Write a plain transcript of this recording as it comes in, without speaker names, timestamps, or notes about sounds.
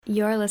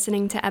You're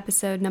listening to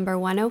episode number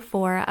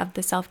 104 of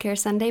the Self-Care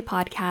Sunday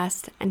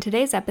podcast, and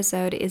today's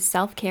episode is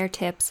Self-Care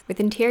Tips with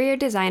interior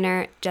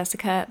designer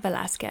Jessica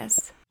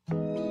Velasquez.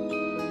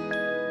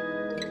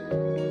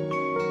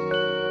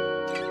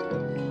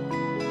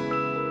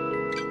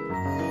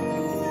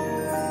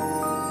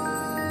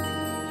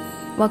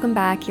 Welcome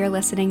back. You're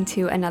listening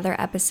to another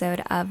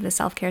episode of the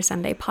Self-Care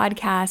Sunday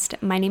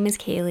podcast. My name is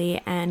Kaylee,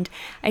 and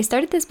I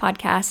started this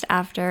podcast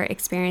after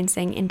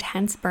experiencing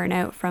intense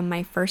burnout from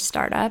my first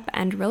startup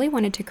and really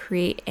wanted to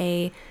create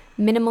a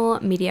minimal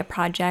media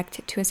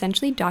project to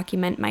essentially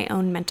document my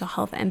own mental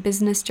health and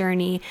business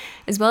journey,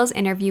 as well as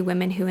interview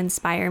women who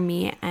inspire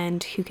me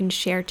and who can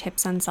share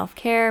tips on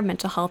self-care,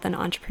 mental health, and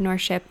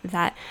entrepreneurship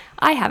that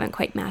I haven't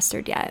quite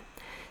mastered yet.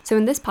 So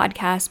in this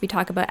podcast, we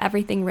talk about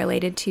everything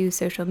related to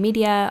social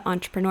media,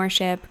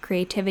 entrepreneurship,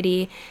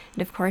 creativity,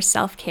 and of course,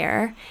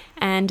 self-care.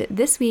 And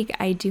this week,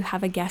 I do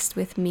have a guest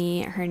with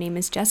me. Her name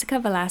is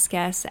Jessica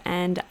Velasquez,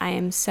 and I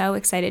am so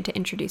excited to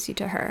introduce you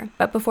to her.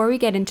 But before we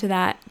get into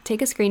that,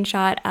 take a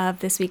screenshot of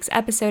this week's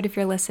episode if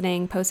you're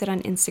listening, post it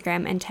on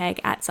Instagram, and tag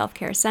at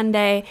Self-Care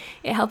Sunday.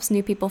 It helps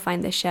new people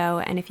find the show,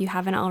 and if you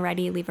haven't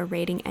already, leave a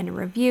rating and a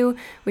review,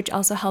 which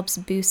also helps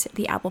boost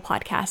the Apple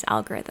Podcast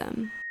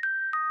algorithm.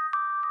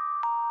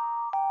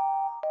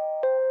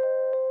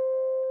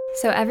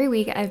 So every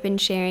week I've been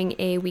sharing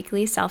a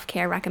weekly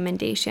self-care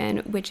recommendation,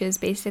 which is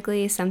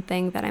basically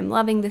something that I'm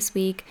loving this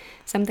week,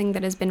 something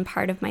that has been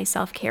part of my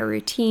self-care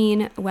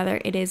routine,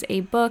 whether it is a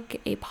book,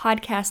 a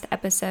podcast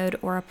episode,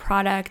 or a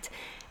product.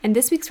 And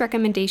this week's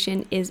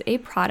recommendation is a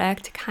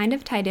product kind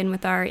of tied in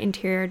with our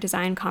interior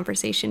design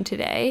conversation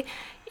today.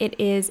 It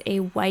is a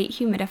white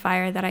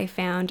humidifier that I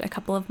found a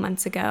couple of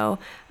months ago.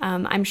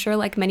 I'm sure,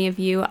 like many of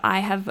you, I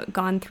have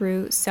gone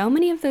through so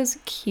many of those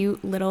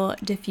cute little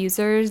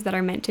diffusers that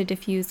are meant to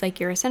diffuse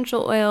like your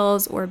essential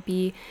oils or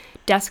be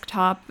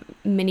desktop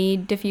mini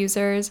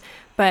diffusers.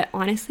 But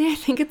honestly, I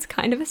think it's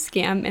kind of a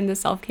scam in the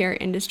self-care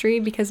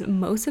industry because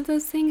most of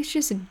those things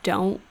just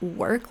don't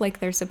work like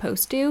they're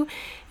supposed to.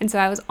 And so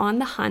I was on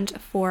the hunt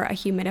for a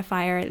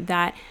humidifier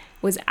that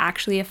was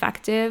actually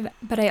effective,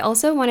 but I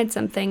also wanted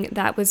something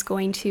that was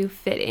going to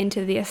fit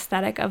into the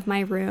aesthetic of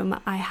my room.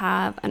 I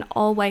have an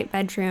all-white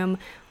bedroom,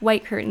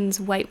 white curtains,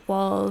 white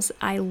walls.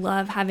 I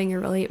love having a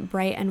really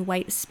bright and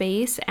white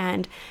space,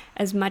 and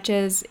as much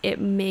as it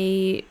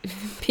may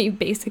be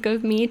basic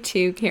of me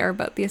to care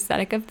about the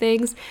aesthetic of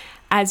things,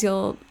 as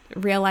you'll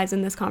realize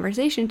in this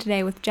conversation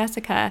today with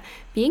Jessica,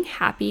 being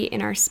happy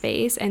in our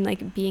space and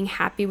like being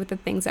happy with the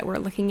things that we're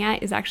looking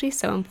at is actually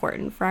so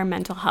important for our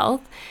mental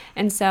health.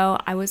 And so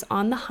I was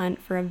on the hunt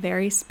for a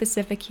very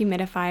specific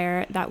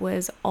humidifier that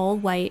was all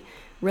white,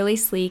 really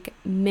sleek,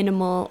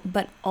 minimal,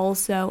 but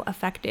also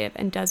effective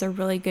and does a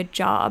really good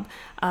job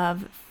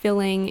of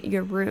filling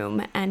your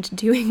room and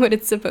doing what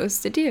it's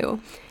supposed to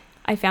do.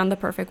 I found the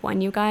perfect one,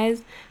 you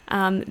guys.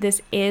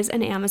 This is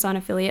an Amazon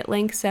affiliate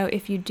link, so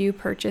if you do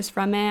purchase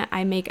from it,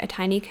 I make a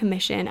tiny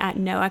commission at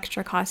no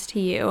extra cost to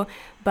you.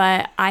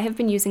 But I have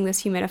been using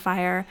this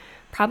humidifier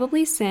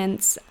probably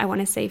since, I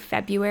want to say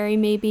February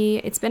maybe.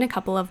 It's been a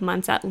couple of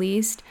months at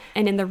least.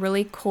 And in the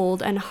really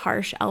cold and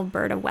harsh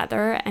Alberta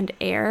weather and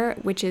air,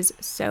 which is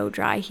so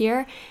dry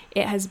here,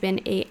 it has been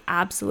an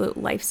absolute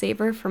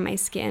lifesaver for my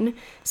skin.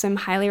 So I'm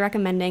highly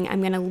recommending. I'm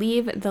going to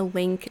leave the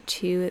link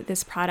to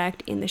this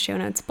product in the show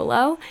notes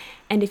below.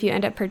 And if you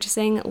end up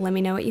purchasing, let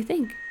me know what you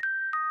think.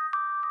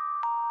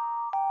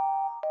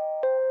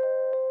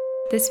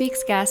 This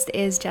week's guest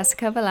is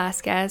Jessica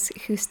Velasquez,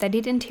 who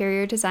studied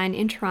interior design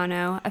in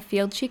Toronto, a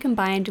field she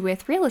combined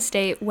with real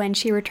estate when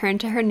she returned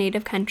to her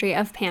native country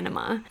of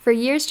Panama. For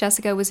years,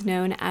 Jessica was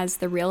known as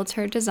the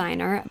realtor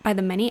designer by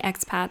the many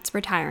expats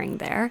retiring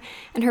there,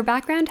 and her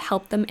background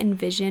helped them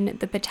envision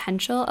the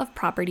potential of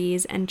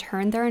properties and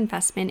turn their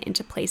investment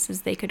into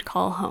places they could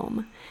call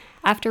home.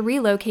 After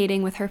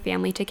relocating with her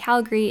family to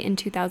Calgary in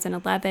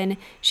 2011,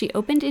 she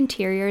opened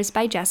Interiors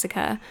by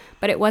Jessica,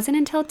 but it wasn't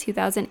until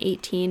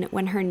 2018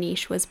 when her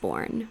niche was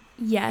born.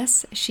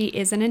 Yes, she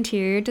is an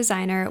interior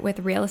designer with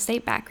real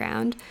estate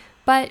background,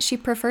 but she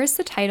prefers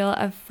the title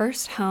of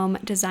First Home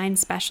Design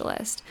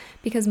Specialist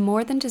because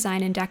more than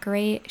design and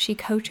decorate, she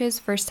coaches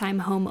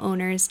first-time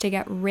homeowners to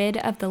get rid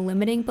of the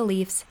limiting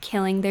beliefs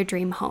killing their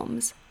dream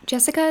homes.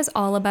 Jessica is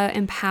all about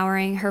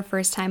empowering her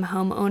first-time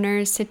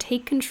homeowners to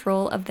take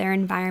control of their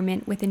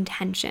environment with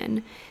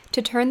intention,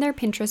 to turn their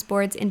Pinterest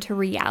boards into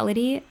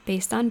reality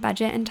based on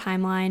budget and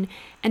timeline,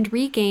 and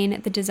regain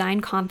the design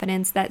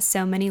confidence that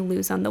so many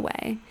lose on the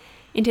way.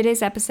 In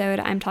today's episode,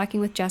 I'm talking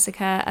with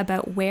Jessica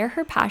about where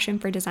her passion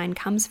for design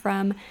comes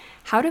from,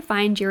 how to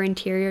find your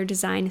interior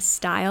design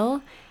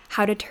style,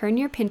 how to turn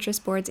your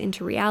Pinterest boards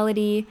into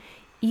reality,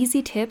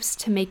 easy tips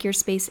to make your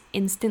space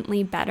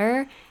instantly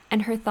better,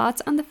 and her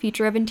thoughts on the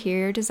future of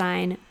interior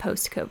design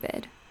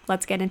post-COVID.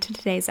 Let's get into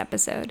today's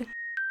episode.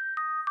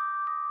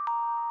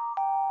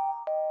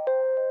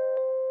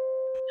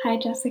 Hi,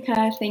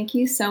 Jessica. Thank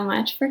you so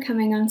much for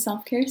coming on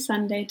Self-Care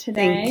Sunday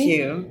today. Thank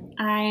you.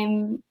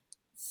 I'm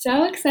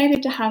so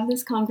excited to have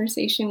this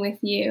conversation with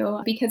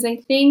you because I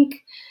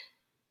think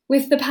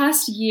With the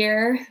past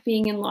year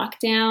being in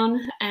lockdown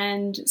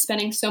and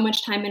spending so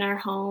much time in our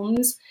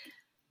homes,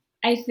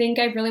 I think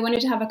I really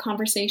wanted to have a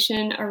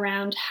conversation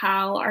around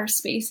how our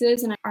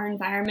spaces and our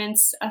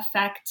environments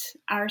affect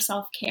our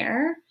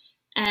self-care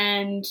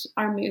and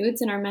our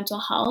moods and our mental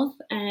health.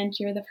 And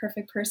you're the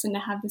perfect person to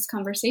have this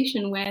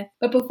conversation with.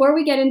 But before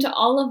we get into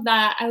all of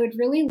that, I would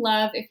really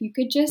love if you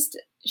could just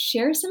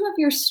share some of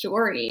your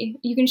story.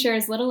 You can share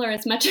as little or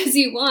as much as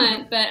you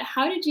want, but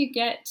how did you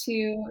get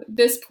to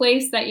this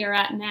place that you're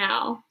at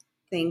now?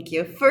 Thank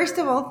you. First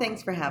of all,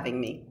 thanks for having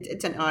me.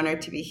 It's an honor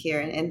to be here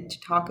and to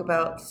talk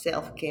about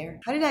self-care.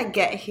 How did I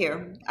get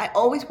here? I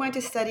always wanted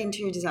to study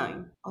interior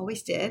design.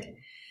 Always did.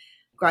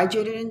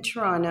 Graduated in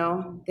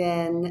Toronto.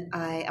 Then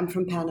I'm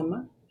from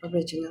Panama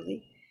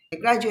originally. I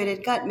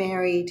graduated, got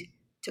married,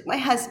 took my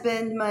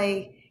husband,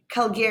 my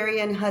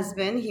Calgarian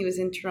husband, he was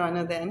in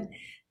Toronto then,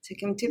 took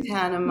him to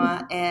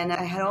Panama, and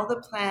I had all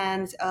the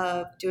plans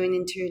of doing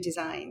interior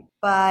design.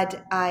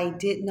 But I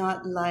did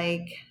not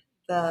like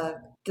the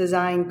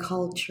design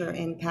culture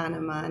in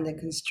Panama and the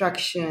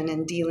construction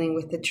and dealing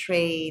with the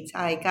trades.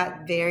 I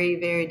got very,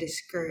 very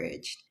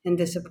discouraged and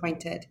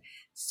disappointed.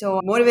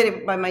 So,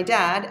 motivated by my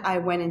dad, I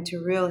went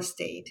into real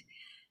estate,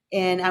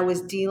 and I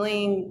was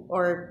dealing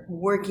or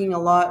working a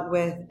lot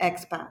with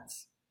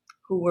expats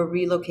who were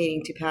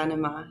relocating to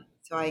Panama.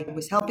 So I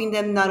was helping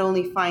them not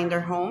only find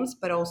their homes,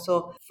 but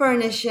also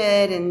furnish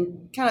it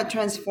and kind of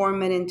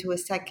transform it into a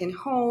second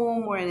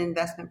home or an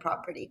investment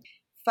property.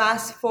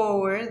 Fast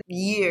forward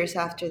years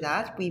after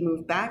that, we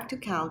moved back to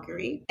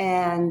Calgary.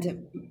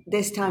 And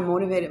this time,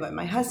 motivated by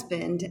my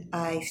husband,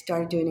 I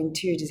started doing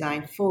interior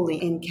design fully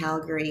in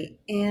Calgary.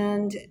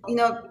 And,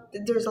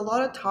 there's a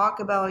lot of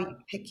talk about you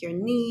pick your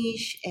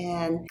niche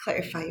and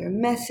clarify your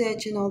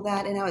message and all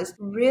that. And I was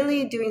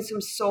really doing some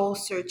soul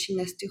searching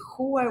as to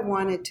who I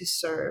wanted to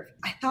serve.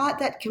 I thought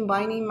that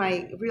combining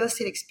my real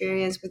estate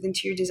experience with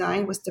interior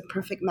design was the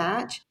perfect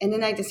match. And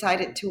then I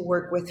decided to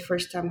work with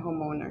first-time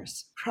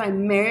homeowners,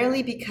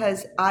 primarily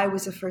because I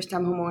was a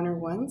first-time homeowner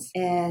once.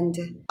 And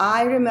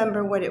I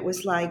remember what it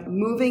was like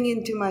moving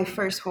into my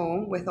first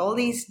home with all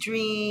these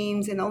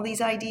dreams and all these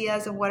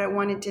ideas of what I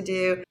wanted to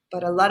do.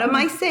 But a lot of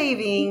my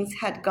savings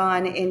had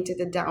gone into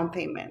the down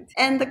payment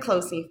and the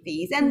closing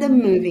fees and the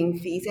moving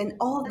fees and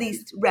all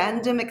these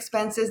random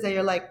expenses that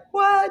you're like,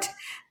 what?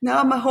 Now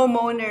I'm a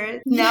homeowner.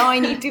 Now I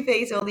need to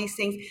face all these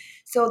things.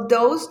 So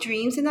those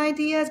dreams and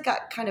ideas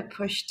got kind of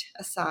pushed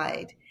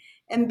aside.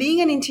 And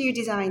being an interior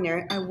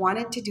designer, I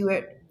wanted to do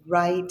it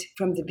right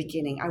from the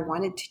beginning. I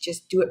wanted to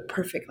just do it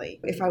perfectly.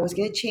 If I was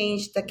going to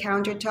change the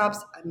countertops,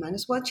 I might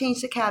as well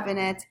change the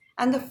cabinets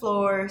and the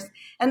floors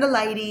and the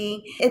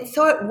lighting.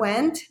 So it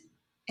went,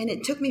 and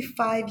it took me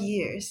 5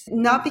 years.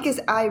 Not because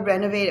I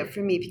renovated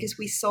for me, because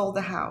we sold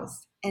the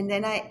house. And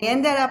then I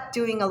ended up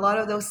doing a lot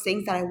of those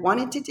things that I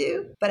wanted to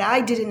do, but I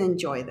didn't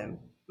enjoy them.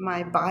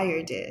 My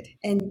buyer did.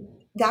 And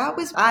that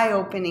was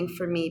eye-opening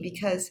for me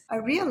because I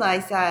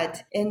realized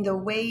that in the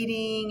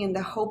waiting and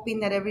the hoping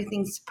that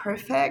everything's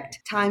perfect,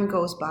 time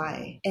goes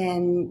by.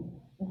 And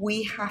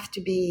we have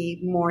to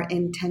be more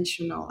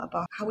intentional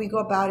about how we go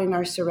about in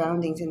our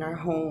surroundings, in our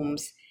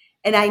homes.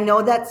 And I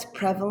know that's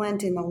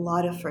prevalent in a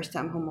lot of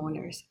first-time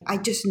homeowners. I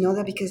just know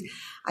that because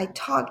I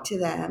talk to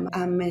them.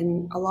 I'm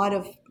in a lot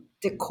of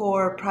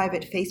decor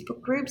private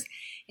Facebook groups,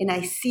 and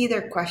I see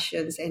their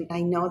questions, and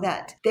I know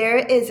that there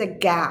is a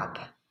gap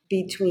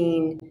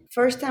between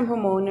first-time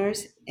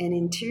homeowners and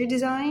interior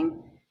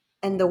design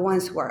and the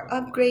ones who are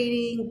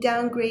upgrading,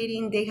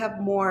 downgrading. They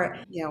have more,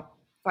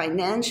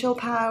 financial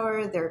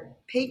power. Their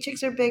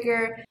paychecks are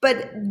bigger,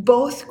 but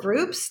both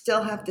groups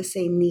still have the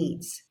same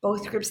needs.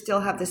 Both groups still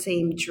have the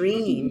same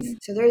dreams.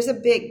 So there's a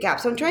big gap.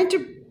 So I'm trying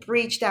to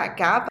breach that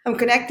gap. I'm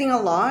connecting a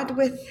lot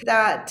with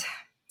that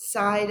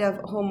side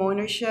of home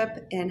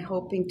ownership and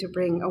hoping to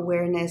bring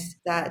awareness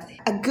that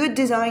a good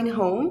design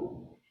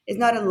home is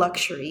not a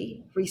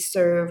luxury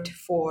reserved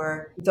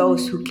for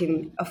those who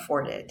can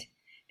afford it.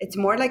 It's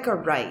more like a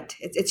right.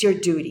 It's your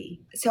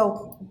duty.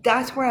 So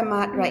that's where I'm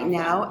at right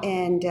now.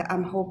 And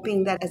I'm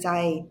hoping that as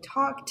I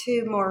talk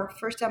to more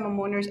first-time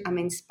homeowners, I'm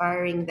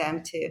inspiring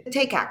them to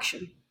take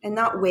action and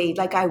not wait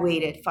like I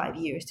waited 5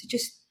 years to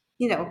just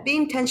be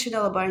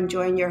intentional about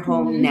enjoying your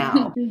home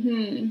now.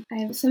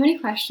 I have so many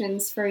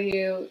questions for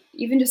you,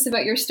 even just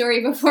about your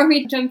story before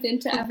we jump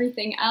into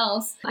everything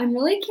else. I'm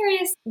really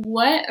curious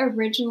what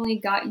originally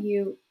got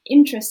you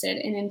interested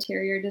in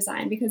interior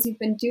design, because you've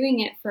been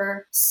doing it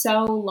for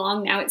so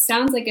long now. It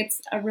sounds like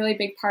it's a really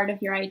big part of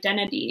your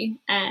identity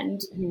and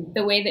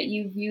the way that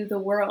you view the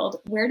world.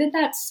 Where did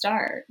that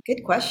start?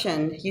 Good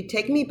question. You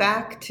take me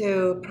back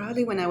to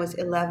probably when I was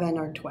 11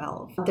 or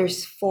 12.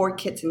 There's 4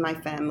 kids in my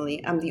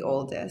family. I'm the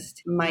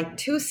oldest. My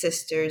 2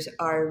 sisters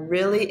are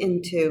really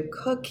into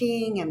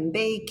cooking and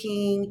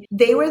baking.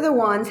 They were the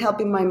ones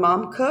helping my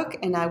mom cook,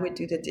 and I would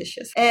do the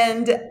dishes.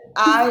 And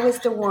I was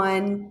the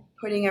one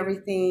putting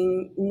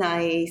everything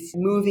nice,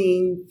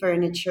 moving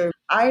furniture.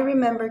 I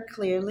remember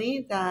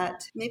clearly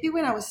that maybe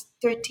when I was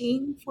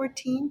 13,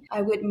 14,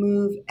 I would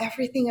move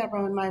everything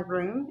around my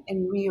room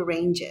and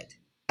rearrange it.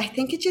 I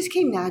think it just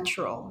came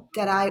natural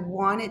that I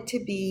wanted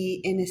to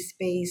be in a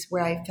space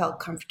where I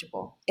felt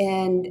comfortable.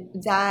 And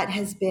that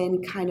has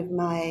been kind of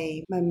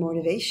my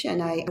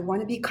motivation. I want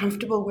to be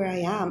comfortable where I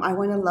am. I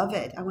want to love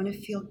it. I want to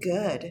feel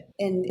good.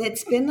 And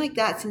it's been like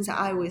that since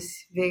I was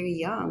very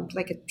young,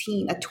 like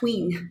a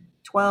tween.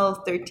 12,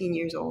 13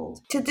 years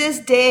old. To this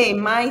day,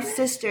 my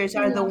sisters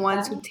are the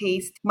ones who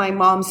taste my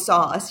mom's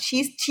sauce.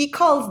 She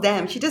calls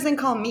them. She doesn't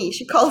call me.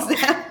 She calls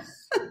them.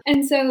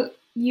 And so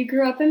you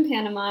grew up in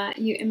Panama,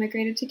 you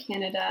immigrated to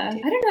Canada. I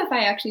don't know if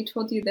I actually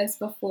told you this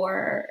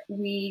before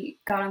we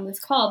got on this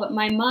call, but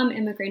my mom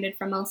immigrated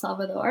from El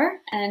Salvador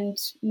and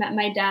met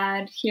my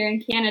dad here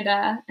in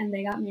Canada, and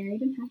they got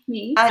married and had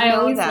me. I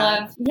know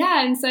that.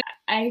 And so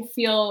I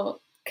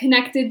feel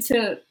connected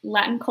to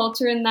Latin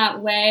culture in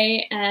that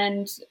way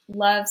and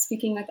love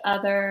speaking with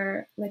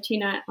other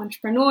Latina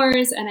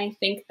entrepreneurs. And I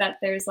think that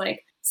there's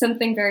like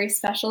something very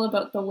special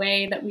about the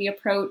way that we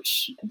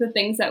approach the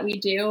things that we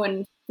do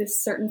and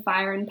this certain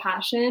fire and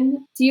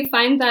passion. Do you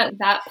find that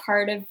that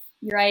part of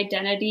your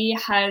identity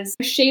has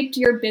shaped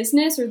your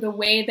business or the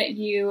way that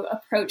you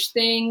approach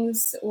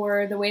things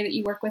or the way that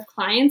you work with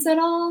clients at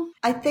all?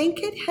 I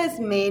think it has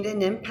made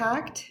an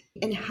impact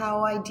in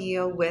how I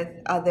deal with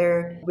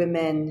other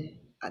women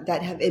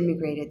that have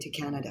immigrated to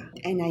Canada.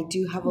 And I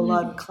do have a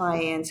lot of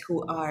clients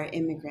who are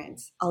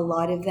immigrants. A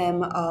lot of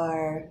them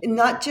are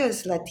not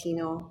just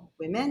Latino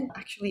women,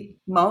 actually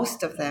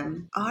most of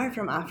them are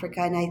from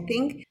Africa. And I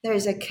think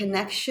there's a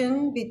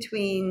connection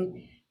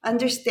between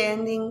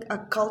understanding a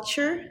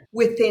culture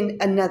within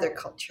another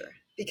culture.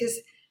 Because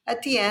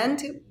at the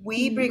end,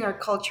 we bring our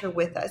culture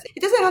with us.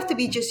 It doesn't have to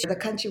be just the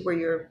country where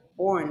you're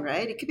born,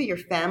 right? It could be your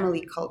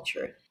family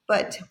culture.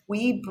 But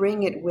we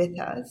bring it with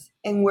us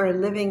and we're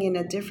living in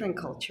a different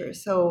culture.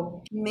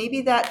 So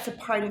maybe that's a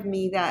part of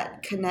me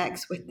that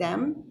connects with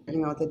them,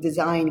 the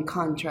design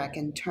contract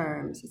and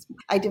terms.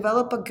 I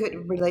develop a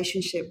good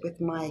relationship with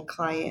my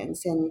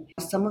clients, and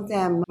some of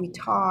them we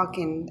talk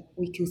and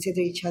we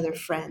consider each other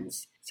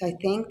friends. So I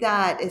think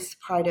that is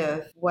part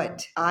of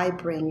what I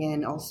bring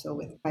in also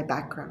with my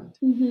background.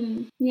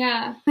 Mm-hmm.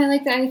 Yeah, I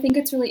like that. I think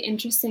it's really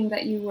interesting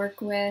that you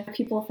work with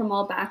people from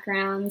all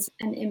backgrounds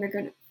and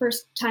immigrant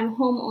first-time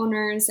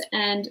homeowners.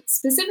 And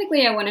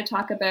specifically, I want to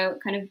talk about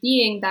kind of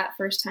being that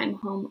first-time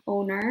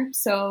homeowner.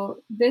 So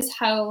this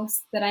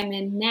house that I'm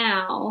in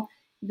now,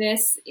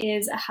 this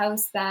is a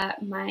house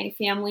that my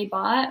family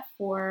bought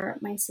for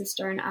my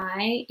sister and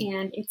I,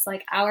 and it's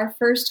like our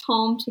first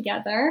home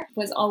together.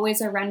 Was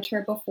always a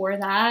renter before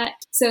that.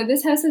 So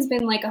this house has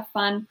been like a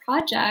fun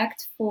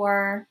project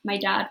for my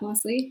dad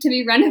mostly to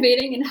be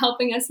renovating and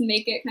helping us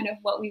make it kind of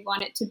what we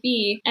want it to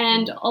be.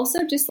 And also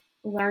just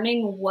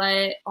learning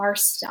what our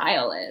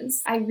style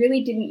is. I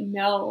really didn't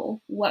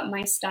know what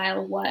my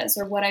style was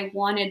or what I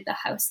wanted the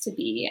house to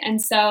be.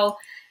 And so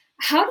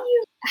how do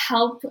you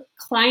help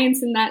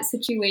clients in that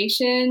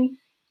situation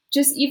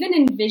just even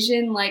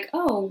envision like,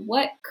 oh,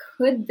 what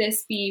could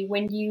this be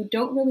when you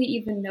don't really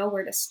even know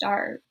where to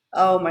start?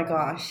 Oh my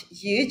gosh,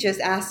 you just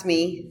asked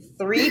me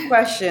 3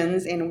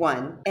 questions in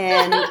one,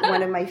 and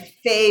one of my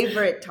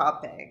favorite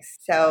topics.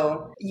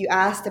 So you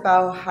asked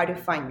about how to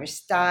find your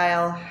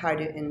style, how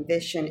to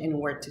envision, and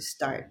where to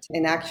start.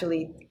 And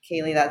actually,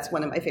 Kaylee, that's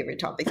one of my favorite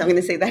topics. I'm going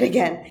to say that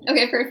again.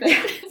 Okay,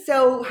 perfect.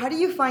 So how do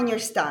you find your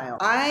style?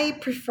 I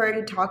prefer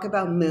to talk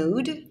about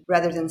mood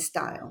rather than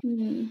style.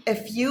 Mm-hmm.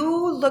 If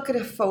you look at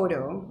a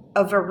photo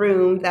of a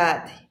room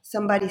that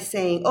somebody's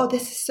saying, oh,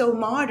 this is so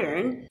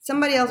modern,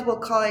 somebody else will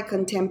call it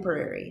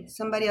contemporary.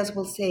 Somebody else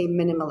will say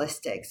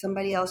minimalistic.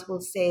 Somebody else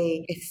will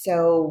say it's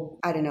so,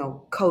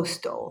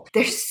 coastal.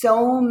 There's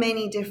so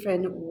many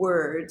different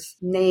words,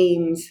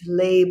 names,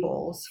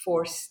 labels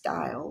for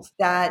styles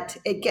that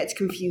it gets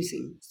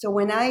confusing. So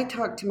when I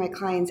talk to my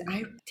clients,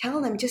 I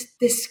tell them, just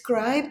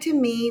describe to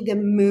me the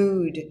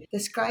mood,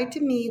 describe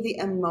to me the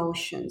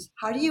emotions.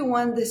 How do you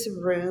want this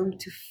room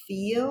to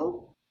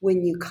feel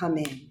when you come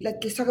in?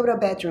 Let's talk about a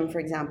bedroom, for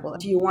example.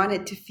 Do you want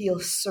it to feel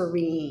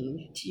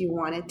serene? Do you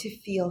want it to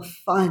feel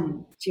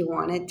fun? Do you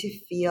want it to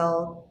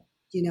feel,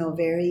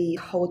 very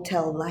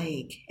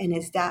hotel-like? And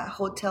is that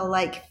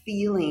hotel-like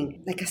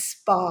feeling like a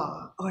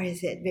spa, or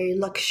is it very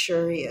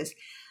luxurious?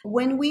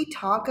 When we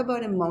talk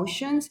about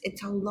emotions,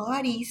 it's a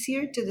lot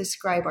easier to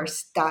describe our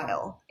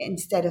style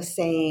instead of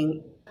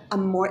saying,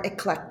 I'm more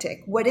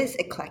eclectic. What is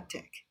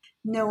eclectic?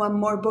 No, I'm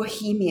more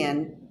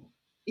bohemian.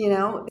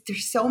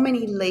 There's so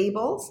many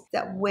labels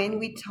that when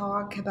we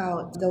talk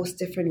about those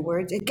different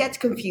words, it gets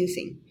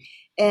confusing.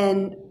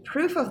 And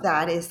proof of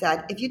that is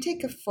that if you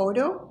take a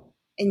photo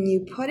and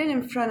you put it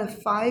in front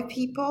of 5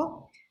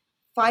 people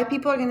are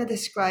going to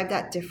describe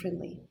that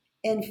differently.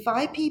 And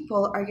 5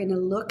 people are going to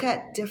look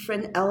at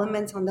different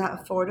elements on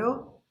that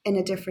photo in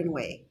a different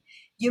way.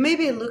 You may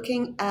be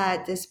looking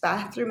at this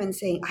bathroom and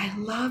saying, I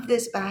love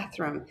this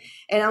bathroom.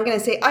 And I'm going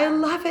to say, I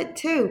love it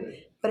too.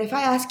 But if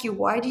I ask you,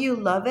 why do you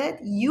love it?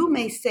 You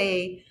may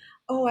say,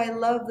 oh, I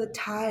love the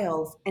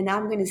tiles. And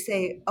I'm going to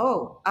say,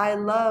 oh, I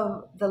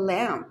love the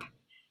lamp,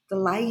 the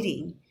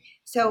lighting.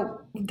 So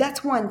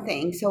that's one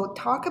thing. So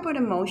talk about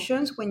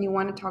emotions when you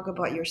want to talk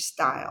about your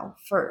style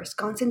first.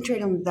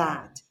 Concentrate on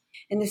that.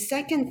 And the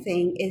second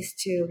thing is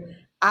to,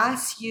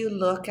 as you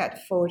look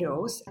at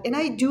photos, and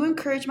I do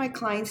encourage my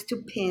clients to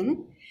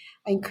pin,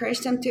 I encourage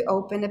them to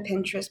open a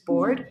Pinterest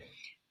board.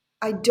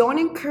 I don't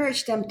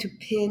encourage them to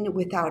pin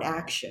without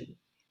action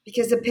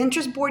because the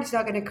Pinterest board is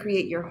not going to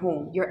create your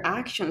home. Your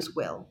actions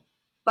will.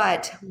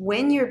 But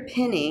when you're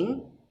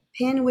pinning,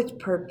 pin with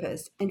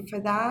purpose. And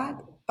for that,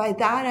 by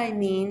that I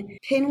mean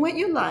pin what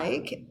you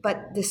like,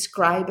 but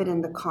describe it in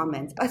the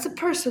comments as a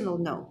personal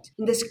note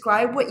and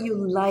describe what you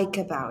like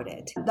about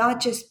it. Not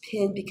just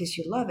pin because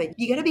you love it.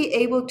 You got to be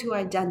able to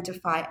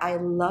identify, I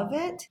love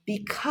it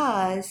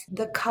because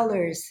the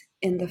colors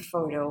in the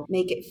photo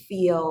make it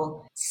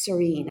feel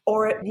serene,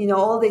 or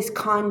all this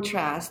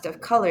contrast of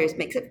colors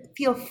makes it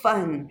feel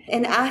fun.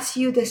 And as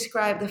you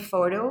describe the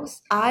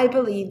photos, I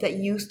believe that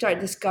you start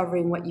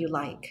discovering what you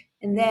like.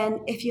 And then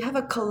if you have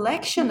a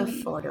collection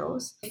of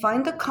photos,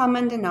 find the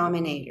common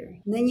denominator.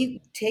 And then you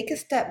take a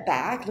step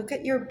back, look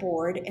at your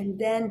board, and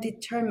then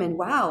determine,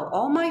 wow,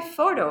 all my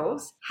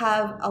photos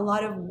have a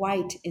lot of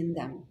white in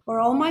them. Or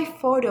all my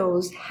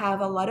photos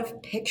have a lot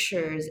of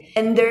pictures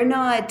and they're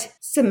not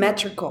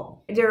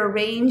symmetrical. They're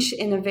arranged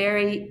in a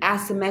very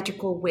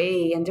asymmetrical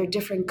way and they're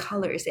different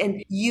colors.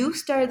 And you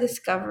start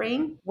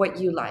discovering what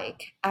you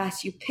like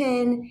as you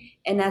pin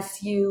and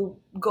as you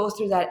go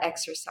through that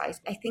exercise.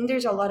 I think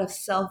there's a lot of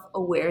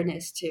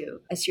self-awareness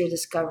too as you're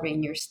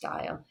discovering your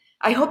style.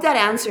 I hope that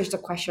answers the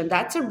question.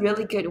 That's a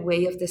really good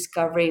way of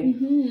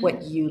discovering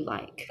what you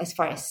like as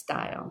far as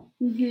style.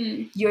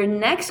 Your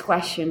next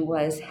question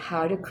was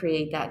how to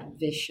create that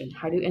vision,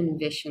 how to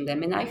envision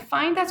them. And I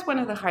find that's one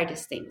of the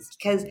hardest things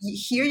because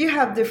here you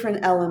have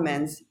different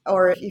elements,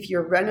 or if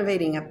you're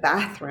renovating a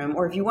bathroom,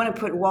 or if you want to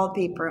put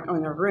wallpaper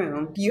on a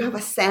room, you have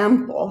a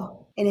sample.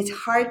 And it's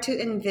hard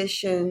to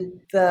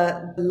envision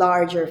the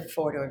larger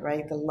photo,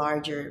 right? The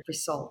larger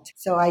result.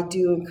 So I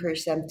do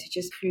encourage them to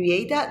just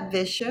create that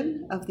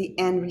vision of the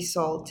end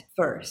result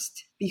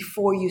first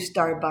before you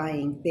start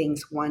buying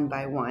things one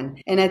by one.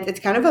 And it's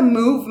kind of a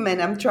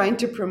movement I'm trying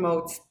to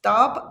promote.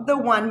 Stop the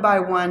one by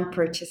one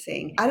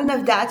purchasing. I don't know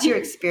if that's your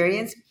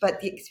experience, but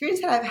the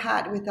experience that I've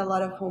had with a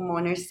lot of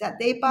homeowners is that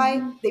they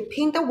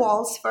paint the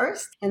walls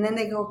first, and then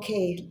they go,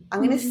 okay,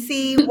 I'm going to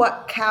see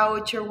what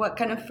couch or what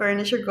kind of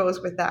furniture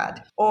goes with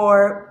that.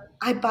 Or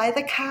I buy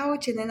the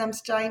couch and then I'm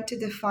starting to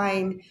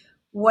define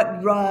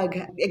what rug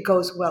it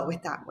goes well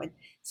with that one.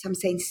 So I'm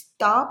saying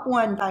stop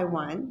one by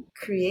one,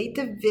 create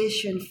the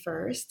vision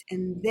first,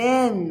 and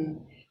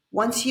then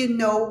once you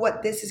know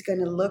what this is going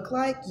to look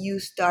like, you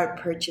start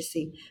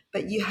purchasing.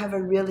 But you have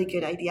a really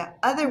good idea.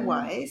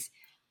 Otherwise,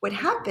 what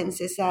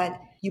happens is that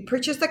you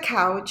purchase the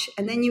couch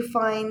and then you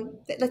find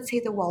that, let's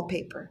say, the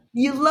wallpaper.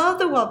 You love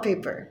the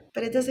wallpaper,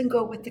 but it doesn't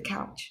go with the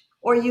couch.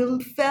 Or you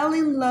fell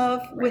in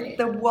love with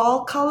the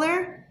wall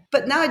color,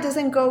 but now it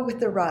doesn't go with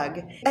the rug.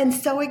 And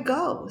so it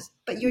goes.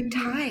 But you're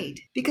tied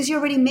because you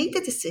already made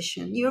the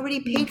decision. You already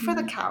paid for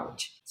the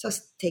couch. So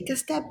take a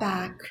step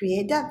back,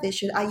 create that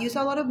vision. I use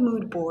a lot of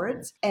mood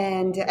boards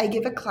and I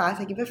give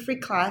a free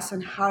class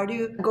on how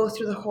to go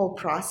through the whole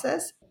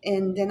process.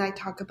 And then I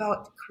talk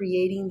about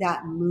creating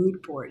that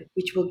mood board,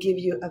 which will give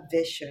you a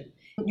vision.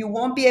 You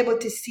won't be able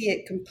to see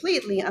it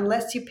completely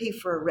unless you pay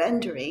for a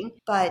rendering,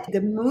 but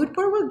the mood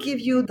board will give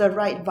you the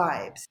right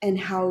vibes and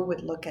how it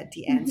would look at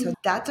the end. So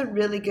that's a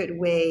really good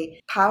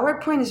way.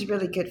 PowerPoint is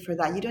really good for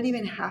that. You don't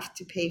even have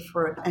to pay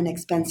for an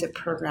expensive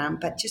program,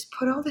 but just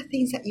put all the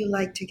things that you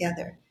like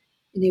together.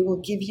 And it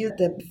will give you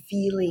the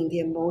feeling, the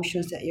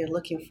emotions that you're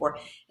looking for.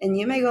 And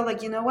you may go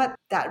like, you know what?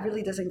 That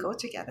really doesn't go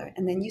together.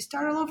 And then you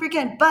start all over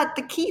again. But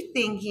the key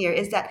thing here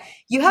is that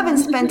you haven't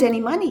spent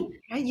any money,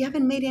 right? You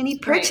haven't made any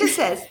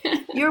purchases.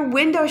 Right. You're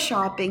window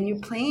shopping. You're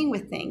playing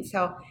with things.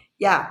 So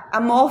yeah,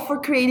 I'm all for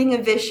creating a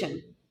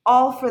vision.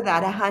 All for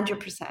that,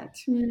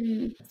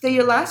 100%. So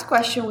your last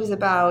question was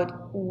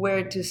about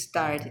where to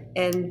start.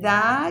 And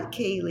that,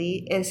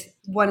 Kaylee, is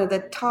one of the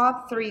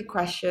top 3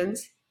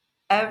 questions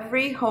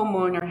every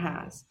homeowner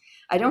has.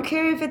 I don't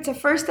care if it's a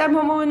first-time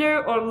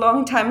homeowner or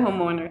long-time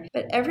homeowner,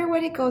 but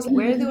everybody goes,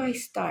 where do I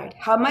start?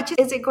 How much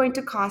is it going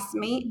to cost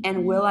me?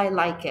 And will I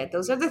like it?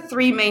 Those are the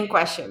 3 main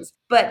questions.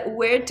 But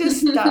where to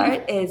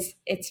start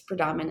it's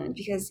predominant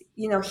because,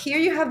 here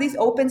you have these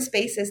open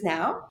spaces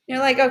now. You're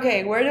like,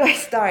 okay, where do I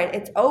start?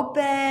 It's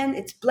open,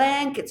 it's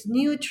blank, it's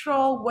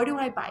neutral. What do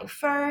I buy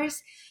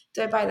first?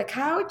 Do I buy the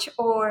couch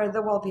or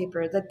the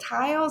wallpaper, the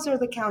tiles or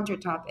the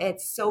countertop?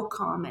 It's so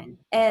common.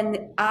 And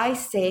I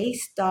say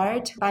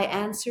start by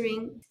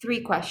answering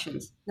 3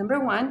 questions.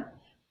 Number 1,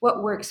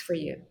 what works for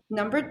you?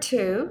 Number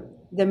 2,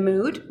 the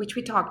mood, which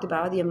we talked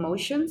about, the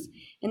emotions.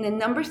 And then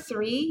number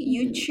 3,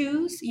 you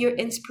choose your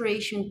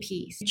inspiration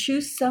piece.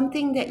 Choose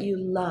something that you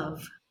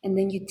love, and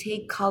then you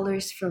take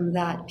colors from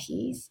that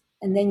piece,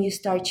 and then you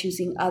start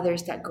choosing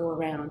others that go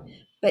around.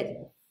 But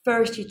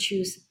first, you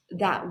choose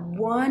that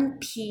one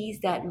piece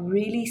that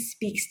really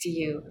speaks to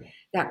you,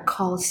 that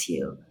calls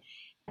you,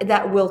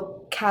 that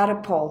will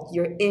catapult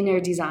your inner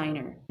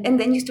designer. And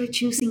then you start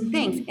choosing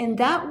things. And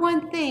that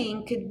one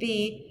thing could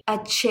be a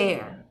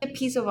chair, a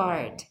piece of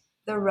art,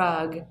 the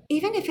rug,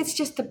 even if it's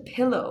just a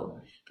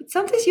pillow. But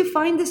sometimes you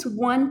find this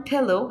one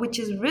pillow, which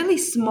is really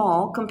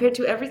small compared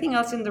to everything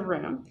else in the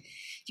room.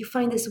 You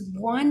find this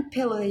one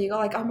pillow that you go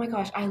like, oh my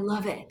gosh, I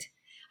love it.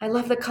 I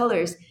love the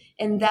colors.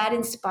 And that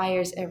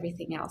inspires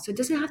everything else. So it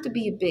doesn't have to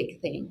be a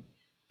big thing,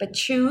 but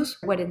choose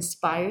what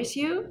inspires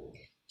you,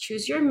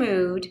 choose your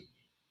mood,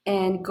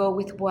 and go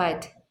with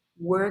what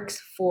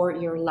works for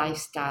your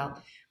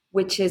lifestyle,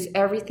 which is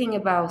everything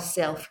about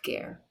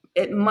self-care.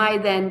 It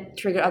might then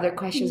trigger other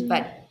questions,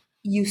 but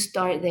you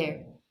start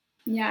there.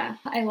 Yeah,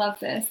 I love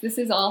this. This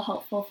is all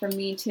helpful for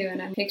me too,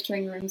 and I'm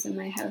picturing rooms in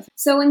my house.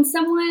 So when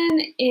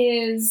someone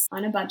is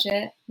on a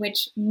budget,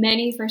 which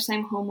many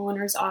first-time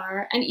homeowners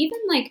are, and even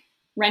like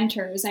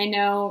renters, I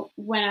know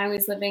when I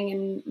was living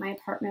in my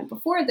apartment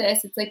before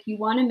this, it's like you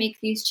want to make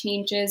these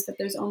changes, but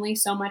there's only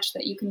so much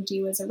that you can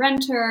do as a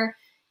renter.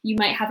 You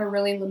might have a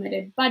really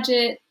limited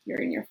budget.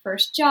 You're in your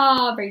first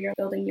job or you're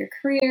building your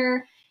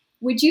career.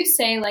 Would you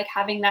say like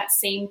having that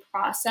same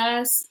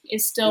process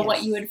is still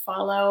what you would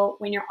follow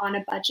when you're on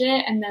a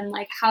budget? And then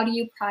like, how do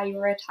you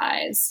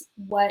prioritize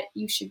what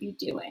you should be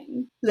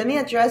doing? Let me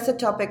address the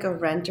topic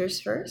of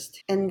renters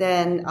first, and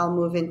then I'll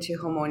move into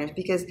homeowners,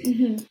 because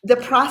the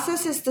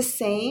process is the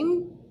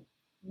same.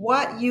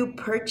 What you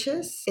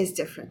purchase is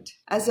different.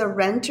 As a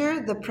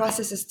renter, the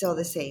process is still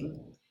the same.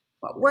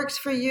 What works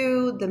for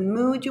you, the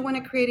mood you want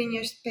to create in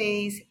your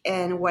space,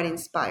 and what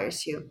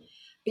inspires you.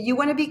 But you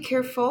want to be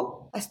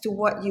careful as to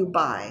what you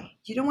buy.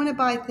 You don't want to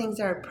buy things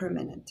that are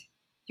permanent.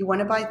 You want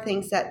to buy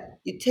things that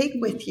you take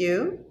with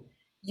you.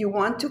 You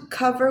want to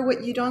cover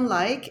what you don't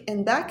like.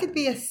 And that could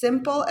be as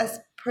simple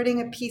as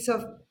putting a piece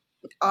of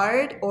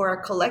art or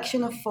a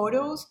collection of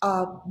photos,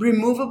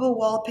 removable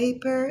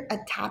wallpaper, a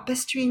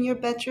tapestry in your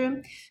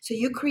bedroom. So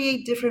you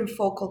create different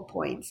focal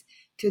points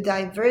to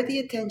divert the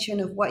attention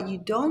of what you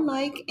don't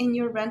like in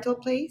your rental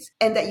place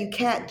and that you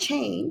can't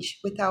change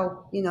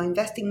without,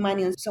 investing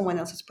money on someone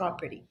else's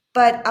property.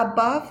 But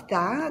above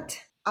that,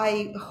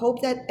 I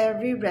hope that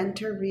every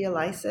renter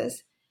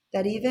realizes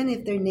that even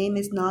if their name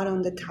is not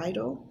on the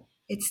title,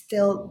 it's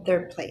still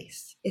their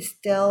place. It's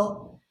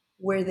still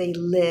where they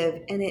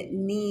live, and it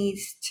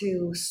needs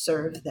to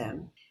serve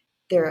them.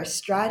 There are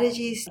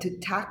strategies to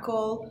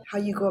tackle how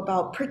you go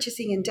about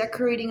purchasing and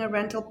decorating a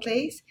rental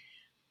place.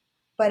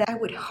 But I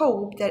would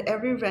hope that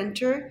every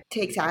renter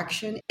takes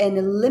action and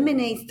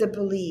eliminates the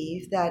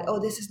belief that, oh,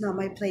 this is not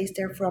my place,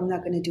 therefore I'm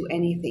not going to do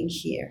anything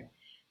here.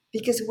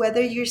 Because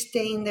whether you're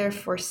staying there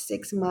for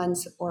 6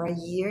 months or a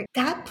year,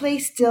 that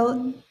place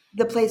still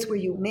the place where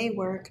you may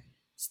work,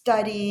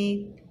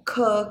 study,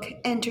 cook,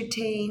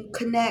 entertain,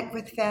 connect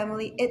with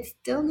family. It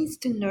still needs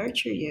to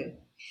nurture you.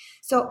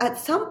 So at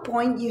some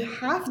point, you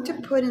have to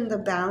put in the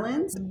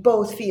balance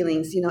both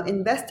feelings,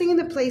 investing in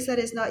a place that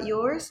is not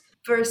yours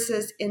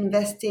versus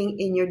investing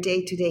in your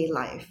day-to-day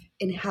life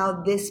and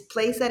how this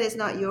place that is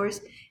not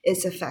yours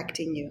is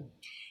affecting you.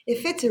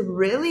 If it's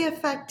really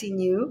affecting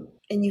you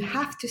and you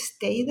have to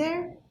stay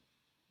there,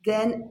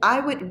 then I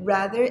would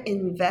rather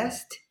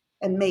invest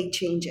and make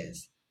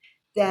changes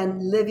than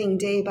living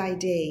day by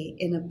day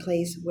in a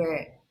place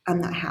where I'm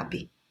not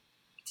happy.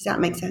 Does that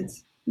make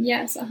sense?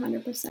 Yes,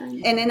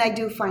 100%. And then I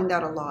do find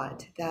out a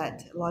lot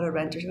that a lot of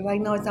renters are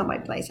like, no, it's not my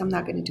place. I'm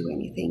not going to do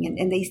anything.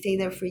 And they stay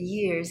there for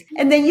years.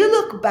 And then you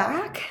look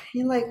back,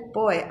 you're like,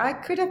 boy, I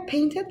could have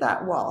painted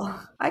that wall.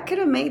 I could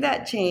have made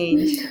that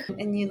change.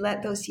 And you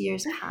let those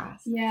years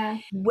pass. Yeah.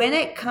 When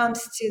it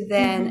comes to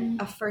then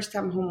a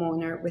first-time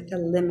homeowner with a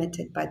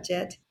limited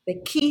budget,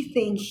 the key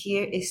thing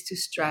here is to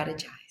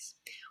strategize.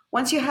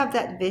 Once you have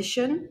that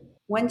vision,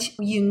 once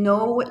you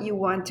know what you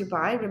want to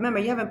buy, remember,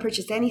 you haven't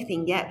purchased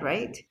anything yet,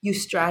 right? You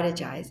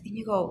strategize and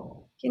you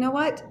go, you know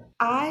what?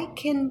 I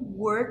can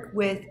work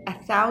with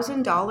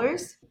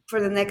 $1,000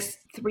 for the next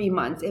 3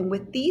 months. And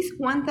with these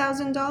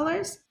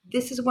 $1,000,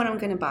 this is what I'm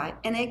going to buy.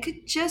 And it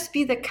could just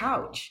be the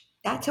couch.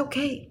 That's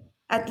okay.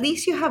 At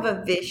least you have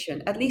a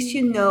vision. At least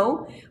you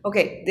know,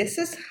 okay, this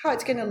is how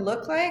it's going to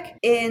look like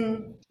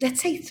in,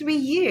 let's say, 3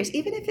 years,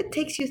 even if it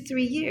takes you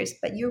 3 years,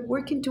 but you're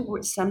working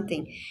towards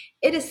something.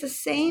 It is the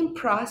same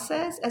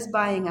process as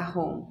buying a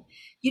home.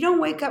 You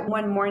don't wake up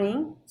one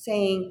morning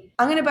saying,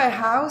 I'm going to buy a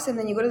house, and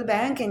then you go to the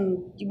bank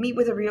and you meet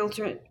with a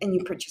realtor and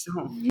you purchase a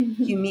home.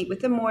 You meet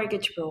with a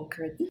mortgage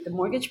broker. The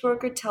mortgage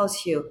broker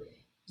tells you,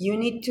 you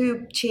need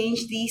to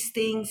change these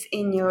things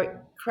in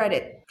your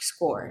credit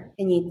score,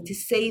 and you need to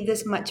save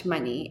this much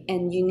money,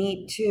 and you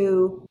need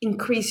to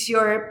increase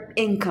your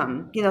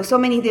income. So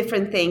many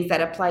different things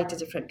that apply to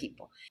different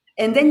people.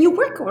 And then you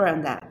work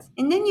around that.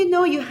 And then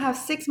you have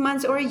 6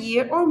 months or a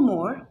year or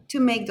more to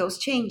make those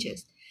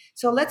changes.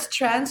 So let's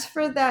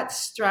transfer that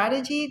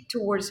strategy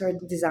towards our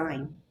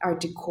design, our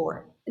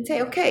decor, and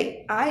say,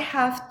 okay, I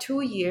have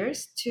 2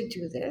 years to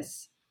do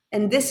this,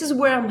 and this is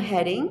where I'm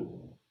heading.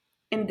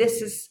 And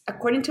this is,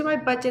 according to my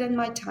budget and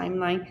my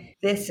timeline,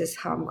 this is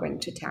how I'm going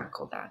to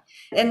tackle that.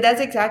 And that's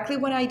exactly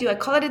what I do. I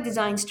call it a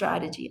design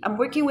strategy. I'm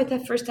working with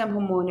a first-time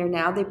homeowner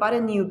now. They bought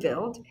a new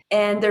build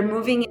and they're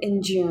moving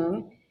in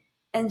June.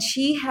 And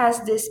she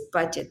has this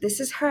budget. This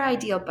is her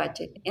ideal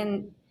budget.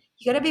 And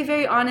you got to be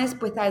very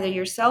honest with either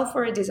yourself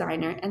or a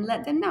designer and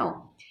let them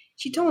know.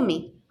 She told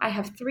me, I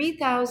have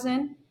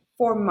 3,000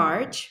 for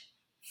March,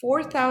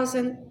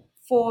 4,000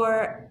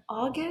 for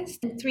August,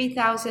 and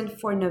 3,000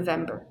 for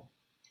November.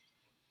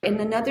 And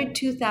another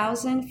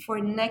 2,000 for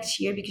next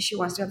year because she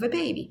wants to have a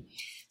baby.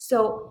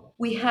 So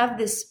we have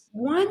this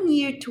 1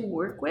 year to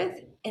work with,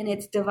 and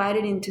it's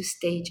divided into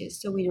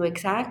stages. So we know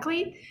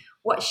exactly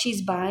what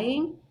she's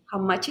buying, how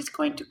much it's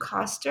going to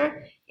cost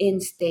her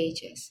in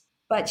stages.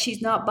 But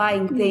she's not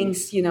buying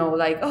things,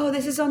 like, oh,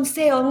 this is on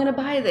sale, I'm going to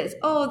buy this.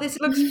 Oh, this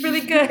looks really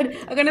good,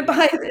 I'm going to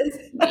buy this.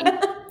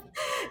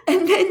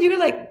 And then you're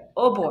like,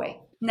 oh boy,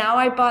 now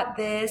I bought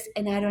this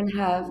and I don't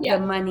have the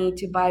money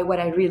to buy what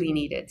I really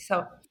needed.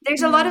 So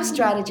there's a lot of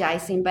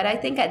strategizing, but I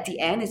think at the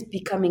end it's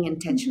becoming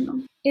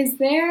intentional. Is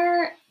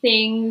there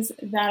things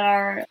that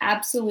are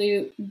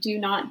absolute do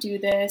not do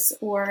this,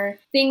 or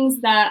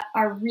things that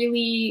are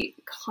really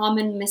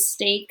common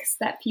mistakes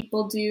that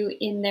people do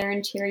in their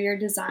interior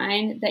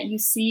design that you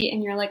see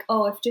and you're like,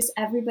 oh, if just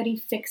everybody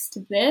fixed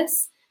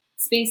this,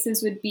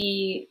 spaces would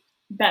be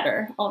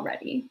better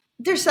already?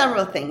 There's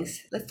several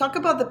things. Let's talk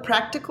about the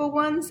practical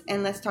ones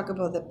and let's talk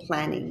about the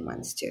planning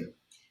ones too.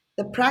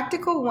 The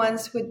practical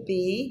ones would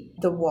be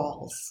the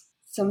walls.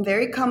 Some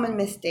very common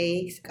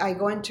mistakes. I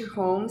go into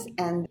homes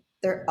and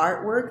their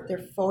artwork,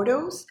 their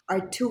photos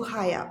are too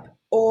high up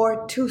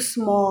or too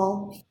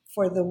small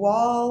for the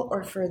wall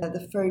or for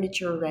the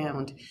furniture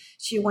around.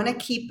 So you want to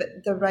keep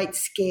the right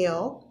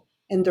scale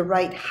and the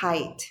right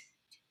height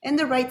and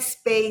the right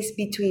space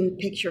between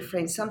picture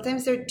frames.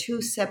 Sometimes they're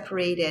too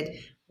separated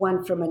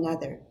one from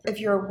another. If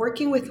you're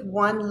working with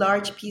one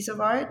large piece of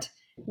art,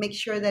 make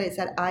sure that it's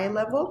at eye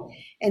level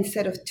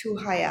instead of too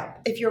high up.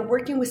 If you're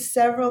working with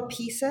several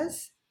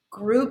pieces,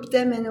 group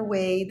them in a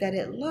way that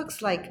it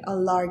looks like a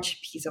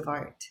large piece of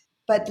art,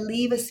 but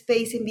leave a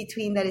space in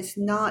between that is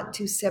not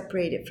too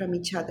separated from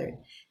each other.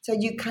 So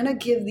you kind of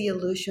give the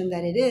illusion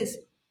that it is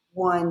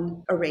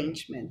one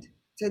arrangement.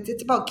 So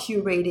it's about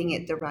curating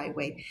it the right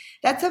way.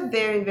 That's a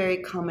very, very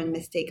common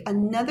mistake.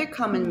 Another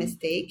common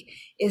mistake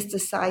is the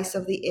size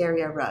of the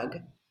area rug.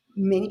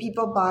 Many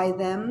people buy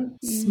them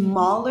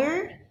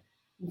smaller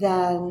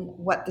than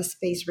what the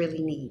space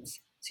really needs.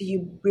 So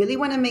you really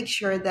want to make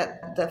sure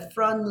that the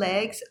front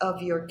legs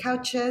of your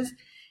couches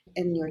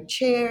and your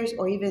chairs,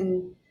 or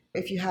even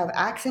if you have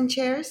accent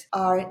chairs,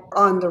 are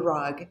on the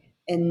rug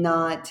and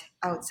not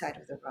outside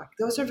of the rug.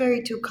 Those are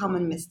very two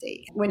common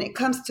mistakes. When it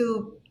comes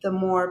to the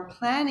more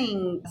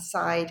planning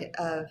side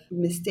of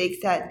mistakes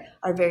that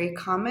are very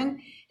common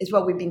is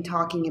what we've been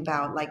talking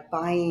about, like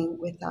buying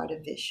without a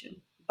vision,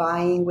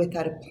 buying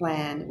without a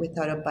plan,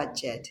 without a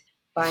budget,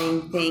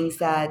 buying things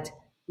that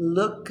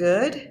look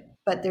good,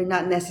 but they're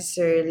not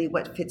necessarily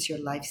what fits your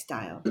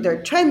lifestyle.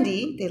 They're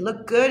trendy, they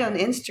look good on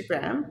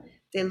Instagram,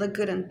 they look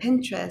good on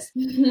Pinterest,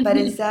 but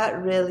is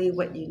that really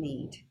what you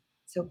need?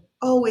 So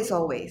always,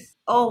 always,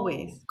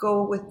 always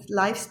go with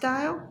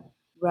lifestyle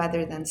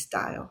rather than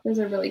style. Those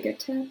are really good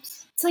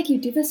tips. It's like you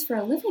do this for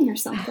a living or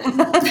something.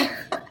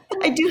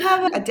 I do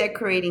have a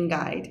decorating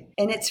guide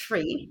and it's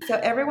free. So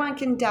everyone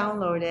can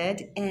download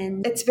it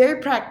and it's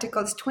very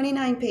practical. It's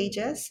 29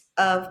 pages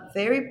of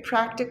very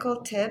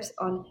practical tips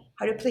on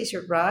how to place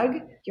your rug,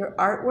 your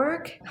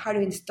artwork, how to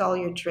install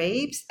your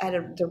drapes at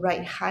the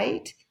right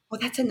height. Well,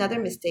 that's another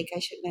mistake I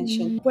should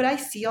mention. What I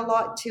see a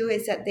lot too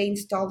is that they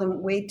install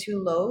them way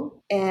too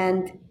low.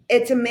 And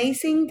it's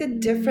amazing the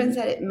difference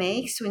that it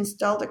makes to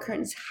install the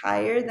curtains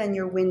higher than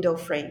your window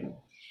frame.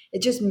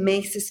 It just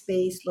makes the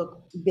space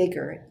look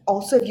bigger.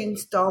 Also, if you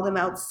install them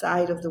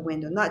outside of the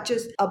window, not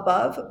just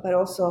above, but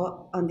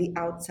also on the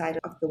outside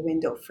of the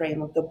window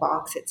frame of the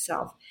box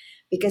itself,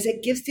 because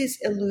it gives this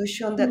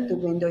illusion that the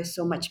window is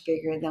so much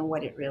bigger than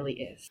what it really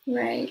is.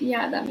 Right.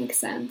 Yeah, that makes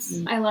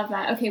sense. I love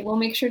that. Okay, we'll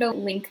make sure to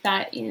link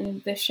that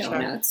in the show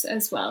notes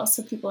as well,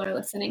 so people are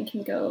listening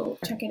can go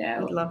check it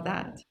out. I'd love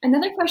that.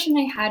 Another question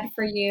I had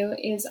for you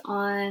is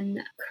on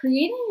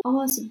creating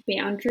almost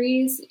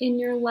boundaries in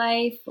your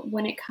life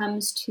when it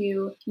comes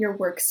to your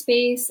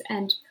workspace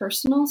and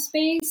personal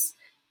space.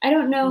 I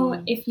don't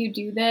know if you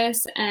do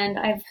this, and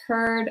I've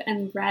heard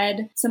and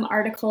read some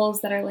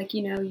articles that are like,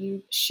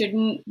 you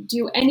shouldn't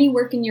do any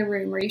work in your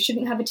room, or you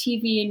shouldn't have a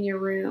TV in your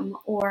room,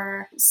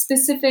 or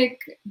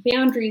specific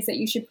boundaries that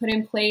you should put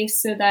in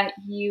place so that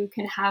you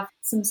can have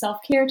some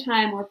self-care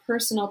time or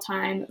personal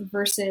time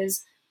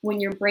versus when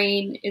your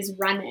brain is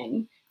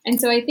running. And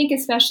so I think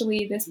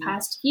especially this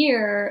past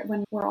year,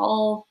 when we're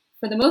all,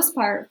 for the most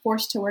part,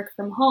 forced to work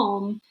from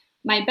home,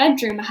 my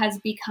bedroom has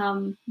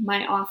become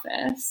my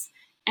office.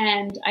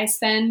 And I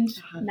spend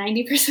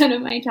 90%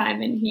 of my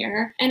time in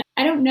here. And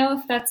I don't know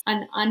if that's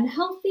an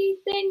unhealthy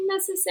thing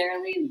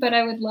necessarily, but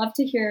I would love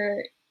to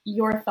hear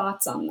your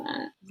thoughts on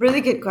that.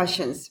 Really good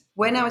questions.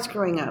 When I was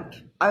growing up,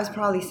 I was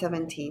probably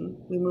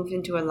 17. We moved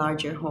into a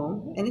larger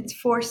home, and it's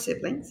 4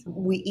 siblings.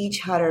 We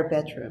each had our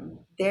bedroom.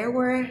 There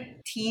were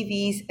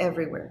TVs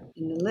everywhere.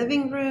 In the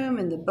living room,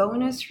 in the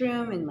bonus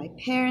room, in my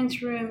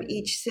parents' room,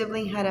 each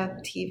sibling had a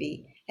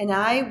TV. And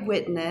I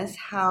witnessed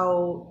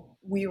how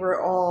we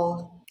were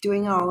all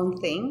doing our own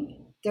thing.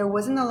 There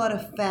wasn't a lot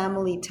of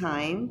family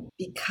time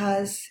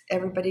because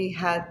everybody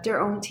had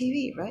their own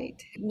TV,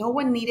 right? No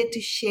one needed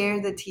to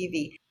share the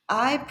TV.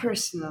 I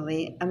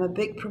personally am a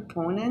big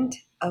proponent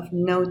of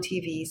no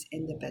TVs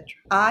in the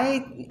bedroom.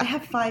 I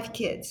have 5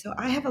 kids, so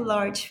I have a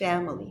large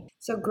family.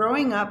 So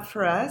growing up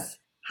for us,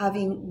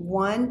 having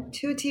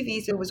 2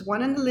 TVs, there was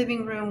one in the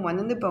living room, one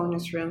in the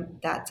bonus room,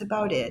 that's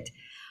about it.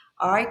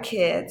 Our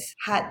kids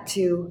had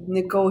to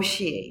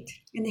negotiate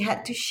and they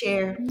had to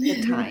share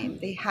the time.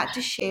 They had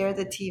to share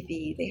the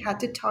TV. They had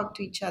to talk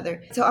to each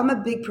other. So I'm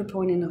a big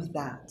proponent of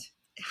that.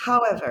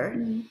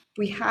 However,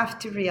 we have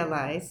to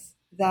realize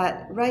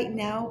that right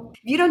now, if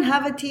you don't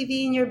have a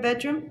TV in your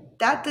bedroom,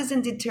 that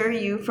doesn't deter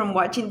you from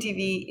watching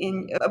TV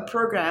in a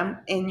program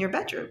in your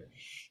bedroom.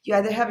 You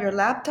either have your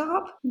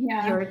laptop,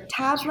 your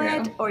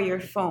tablet, or your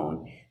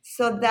phone.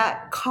 So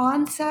that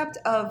concept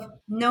of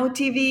no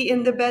TV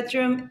in the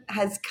bedroom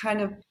has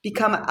kind of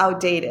become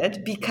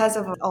outdated because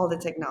of all the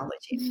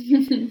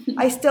technology.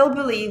 I still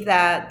believe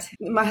that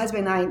my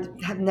husband and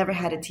I have never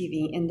had a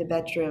TV in the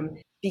bedroom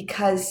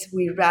because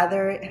we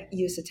rather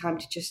use the time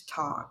to just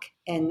talk.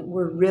 And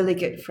we're really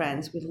good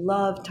friends. We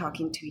love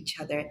talking to each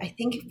other. I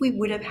think if we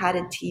would have had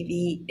a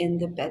TV in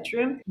the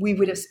bedroom, we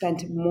would have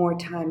spent more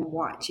time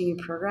watching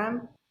a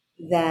program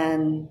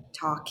than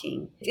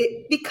talking.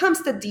 It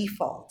becomes the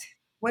default.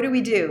 What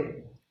do?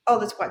 Oh,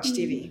 let's watch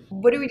TV.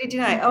 What do we do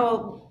tonight?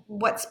 Oh,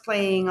 what's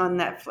playing on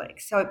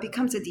Netflix? So it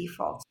becomes a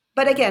default.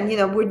 But again,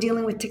 we're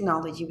dealing with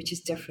technology, which is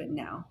different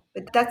now.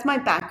 But that's my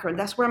background.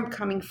 That's where I'm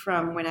coming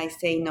from when I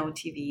say no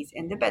TVs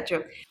in the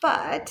bedroom.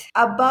 But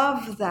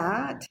above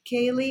that,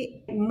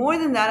 Kaylee, more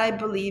than that, I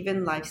believe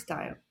in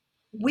lifestyle.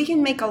 We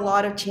can make a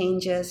lot of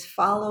changes,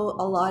 follow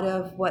a lot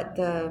of what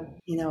the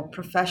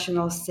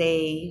professionals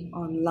say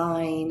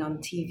online, on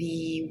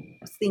TV,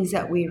 things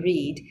that we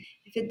read.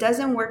 If it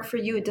doesn't work for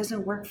you, it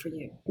doesn't work for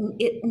you.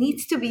 It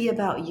needs to be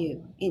about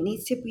you. It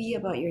needs to be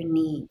about your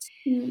needs.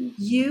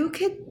 You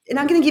could, and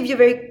I'm going to give you a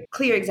very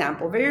clear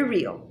example, very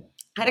real.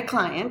 I had a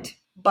client,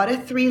 bought a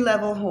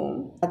 3-level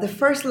home. The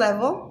first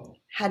level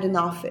had an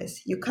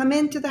office. You come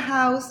into the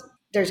house,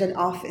 there's an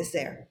office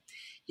there.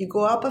 You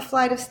go up a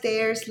flight of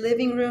stairs,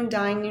 living room,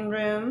 dining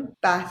room,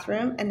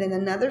 bathroom, and then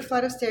another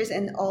flight of stairs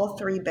and all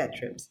 3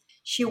 bedrooms.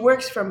 She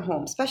works from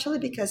home, especially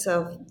because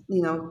of,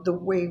 the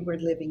way we're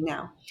living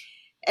now.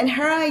 And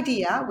her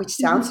idea, which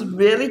sounds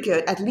really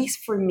good, at least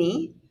for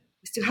me,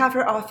 was to have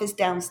her office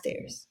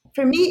downstairs.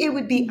 For me, it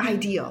would be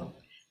ideal.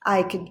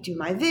 I could do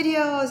my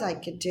videos, I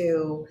could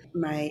do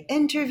my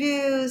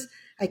interviews,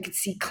 I could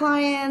see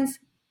clients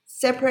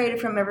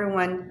separated from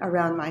everyone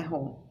around my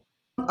home.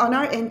 On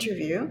our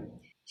interview,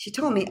 she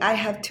told me, I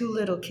have 2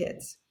 little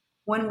kids.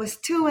 One was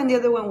 2 and the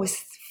other one was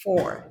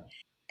 4.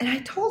 And I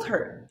told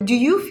her, do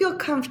you feel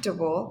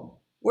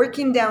comfortable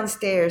working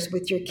downstairs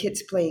with your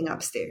kids playing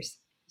upstairs?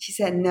 She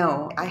said,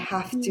 no, I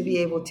have to be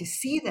able to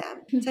see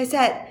them. So I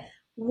said,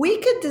 we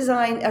could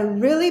design a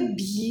really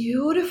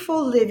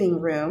beautiful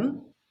living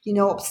room,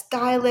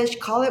 stylish,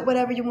 call it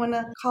whatever you want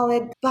to call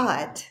it.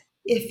 But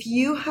if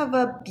you have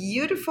a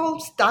beautiful,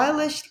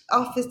 stylish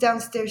office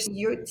downstairs,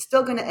 you're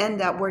still going to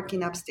end up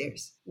working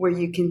upstairs where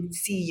you can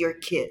see your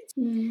kids.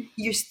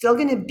 You're still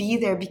going to be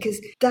there because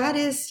that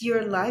is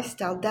your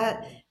lifestyle.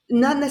 That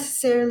not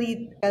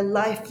necessarily a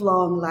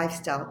lifelong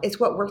lifestyle. It's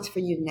what works for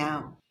you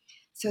now.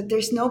 So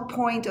there's no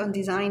point on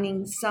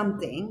designing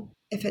something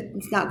if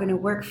it's not going to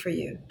work for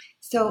you.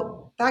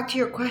 So back to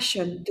your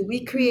question, do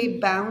we create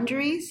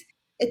boundaries?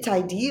 It's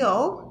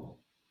ideal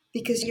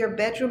because your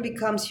bedroom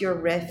becomes your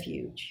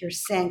refuge, your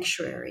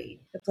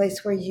sanctuary, the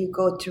place where you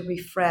go to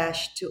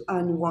refresh, to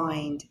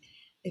unwind.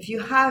 If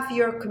you have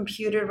your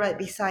computer right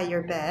beside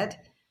your bed,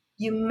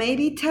 you may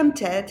be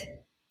tempted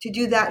to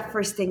do that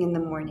first thing in the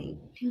morning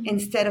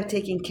instead of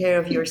taking care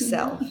of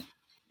yourself.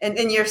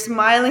 And you're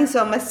smiling,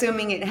 so I'm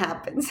assuming it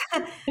happens.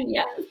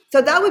 Yeah.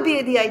 So that would be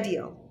the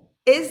ideal.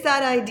 Is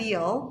that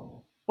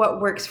ideal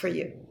what works for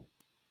you?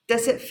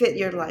 Does it fit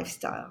your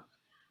lifestyle?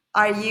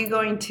 Are you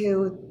going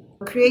to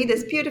create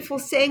this beautiful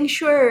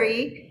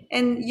sanctuary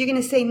and you're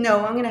going to say,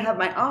 no, I'm going to have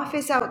my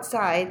office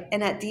outside.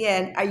 And at the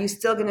end, are you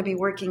still going to be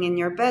working in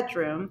your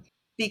bedroom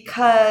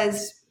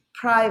because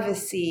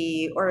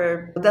privacy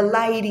or the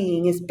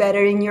lighting is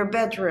better in your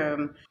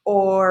bedroom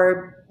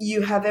or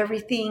you have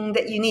everything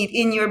that you need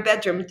in your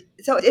bedroom?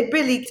 So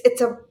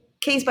it's a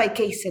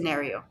case-by-case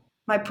scenario.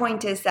 My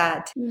point is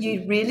that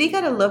you really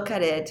got to look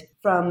at it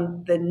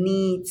from the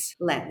needs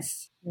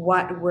lens,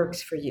 what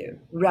works for you,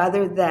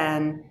 rather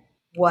than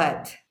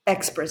what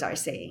experts are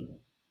saying.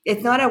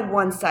 It's not a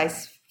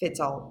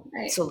one-size-fits-all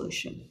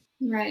solution.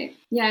 Right.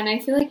 Yeah, and I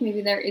feel like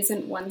maybe there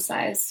isn't one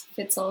size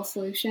fits all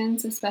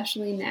solutions,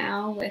 especially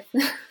now with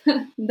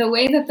the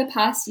way that the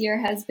past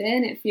year has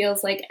been. It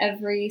feels like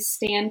every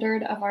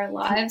standard of our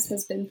lives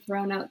has been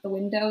thrown out the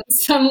window in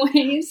some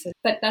ways,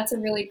 but that's a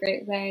really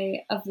great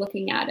way of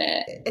looking at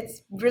it.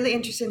 It's really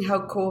interesting how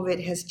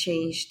COVID has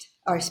changed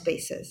our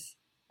spaces.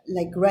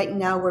 Like right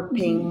now, we're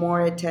paying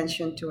more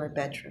attention to our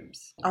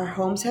bedrooms. Our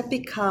homes have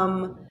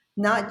become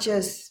not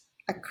just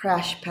a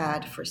crash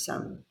pad for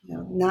some,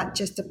 not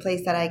just a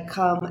place that I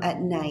come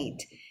at night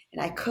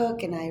and I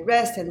cook and I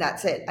rest and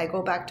that's it. I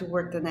go back to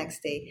work the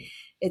next day.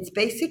 It's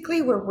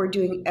basically where we're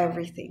doing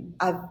everything.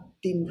 I've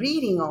been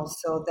reading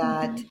also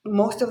that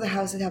most of the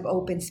houses have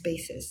open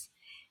spaces.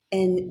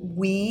 And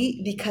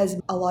because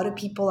a lot of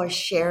people are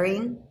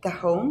sharing the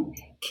home,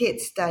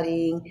 kids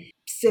studying,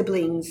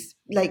 siblings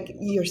like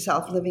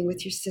yourself living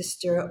with your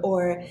sister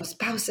or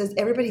spouses,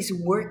 everybody's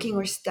working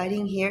or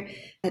studying here,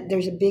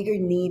 there's a bigger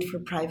need for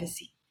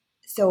privacy.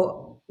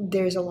 So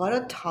there's a lot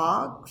of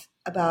talks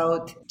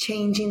about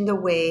changing the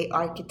way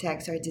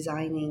architects are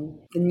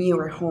designing the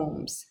newer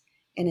homes.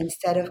 And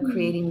instead of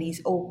creating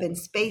these open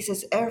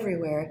spaces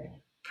everywhere,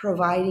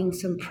 providing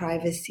some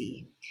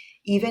privacy,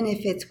 even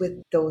if it's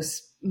with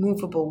those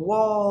movable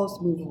walls,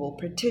 movable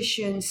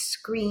partitions,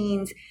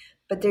 screens,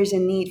 but there's a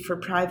need for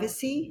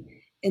privacy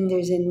and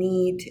there's a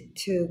need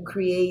to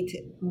create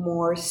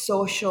more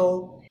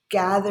social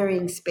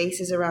gathering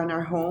spaces around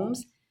our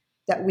homes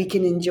that we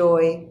can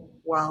enjoy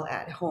while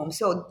at home.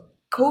 So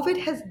COVID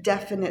has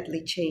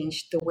definitely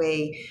changed the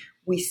way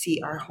we see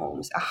our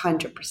homes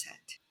 100%.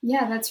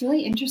 Yeah, that's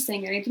really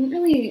interesting. I didn't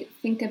really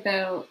think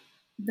about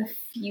the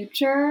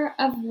future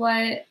of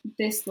what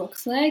this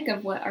looks like,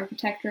 of what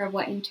architecture, of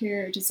what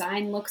interior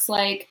design looks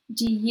like.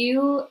 Do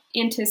you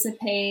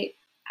anticipate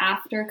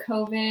after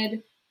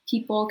COVID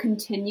people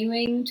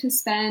continuing to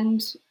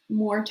spend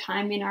more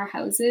time in our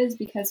houses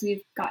because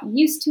we've gotten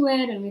used to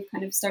it and we've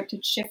kind of started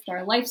to shift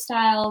our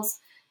lifestyles?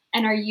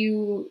 And are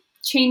you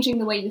changing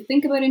the way you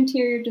think about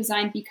interior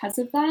design because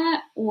of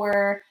that?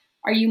 Or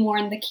are you more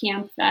in the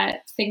camp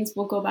that things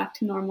will go back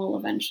to normal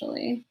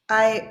eventually?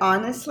 I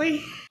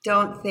honestly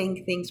don't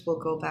think things will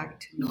go back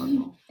to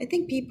normal. I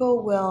think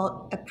people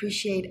will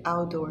appreciate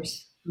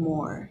outdoors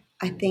more.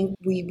 I think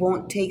we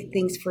won't take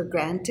things for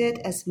granted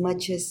as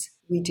much as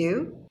we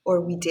do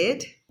or we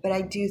did. But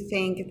I do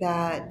think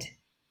that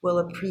we'll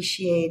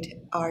appreciate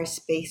our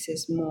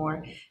spaces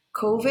more.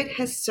 COVID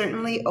has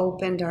certainly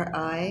opened our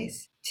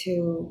eyes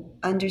to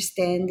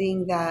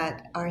understanding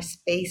that our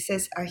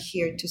spaces are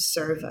here to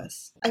serve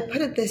us. I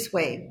put it this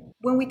way,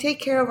 when we take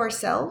care of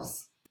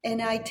ourselves,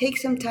 and I take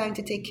some time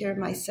to take care of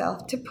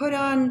myself, to put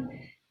on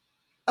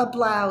a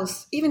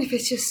blouse, even if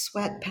it's just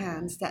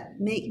sweatpants that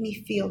make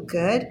me feel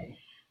good,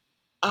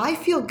 I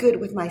feel good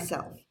with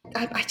myself.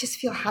 I just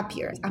feel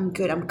happier. I'm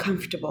good. I'm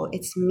comfortable.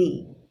 It's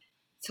me.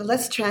 So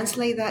let's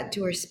translate that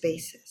to our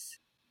spaces.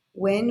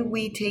 When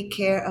we take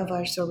care of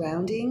our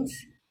surroundings,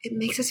 it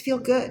makes us feel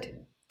good.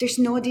 There's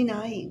no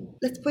denying.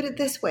 Let's put it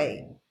this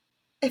way.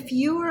 If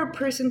you are a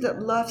person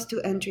that loves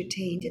to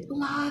entertain, that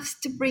loves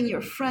to bring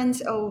your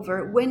friends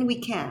over when we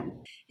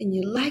can, and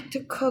you like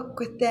to cook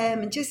with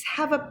them and just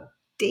have a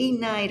day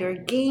night or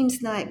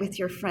games night with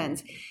your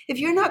friends, if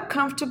you're not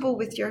comfortable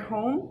with your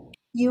home,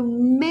 you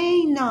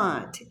may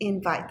not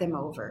invite them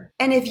over.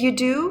 And if you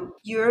do,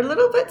 you're a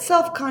little bit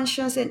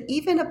self-conscious and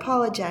even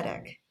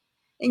apologetic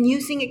and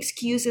using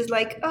excuses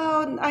like,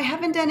 oh, I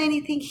haven't done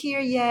anything here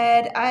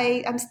yet.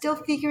 I'm still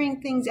figuring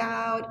things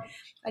out.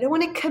 I don't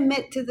want to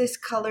commit to this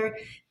color.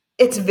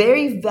 It's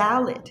very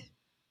valid.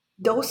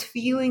 Those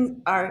feelings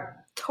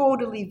are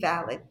totally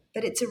valid,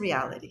 but it's a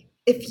reality.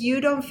 If you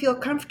don't feel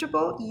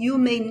comfortable, you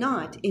may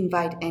not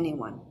invite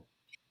anyone.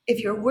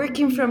 If you're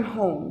working from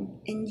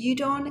home and you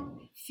don't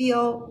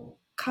feel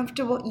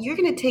comfortable, you're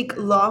going to take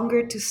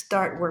longer to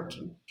start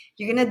working.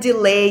 You're going to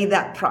delay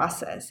that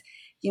process.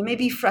 You may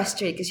be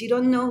frustrated because you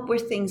don't know where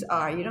things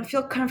are. You don't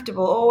feel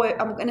comfortable. Oh,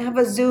 I'm going to have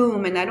a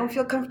Zoom and I don't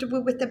feel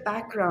comfortable with the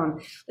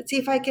background. Let's see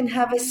if I can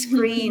have a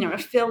screen or a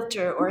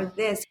filter or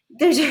this.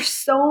 There's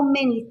so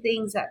many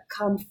things that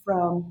come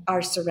from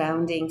our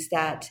surroundings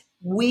that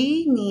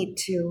we need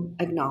to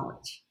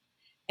acknowledge.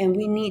 And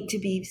we need to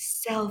be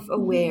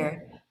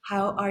self-aware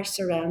how our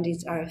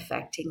surroundings are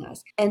affecting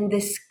us and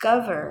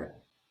discover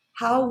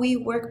how we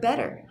work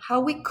better, how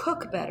we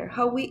cook better,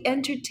 how we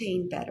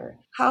entertain better,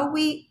 how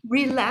we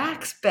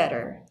relax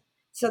better.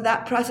 So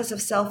that process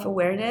of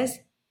self-awareness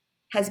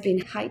has been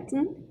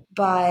heightened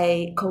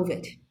by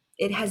COVID.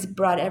 It has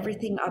brought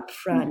everything up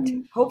front.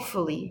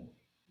 Hopefully,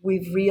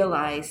 we've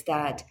realized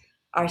that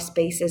our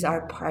spaces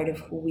are part of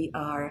who we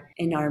are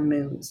and our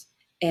moods.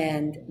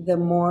 And the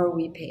more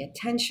we pay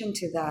attention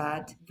to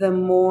that, the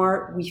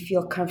more we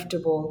feel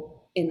comfortable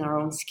in our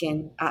own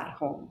skin at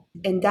home.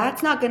 And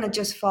that's not going to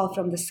just fall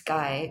from the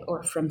sky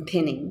or from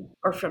pinning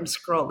or from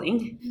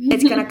scrolling.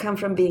 It's going to come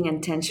from being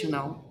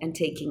intentional and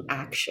taking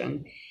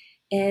action.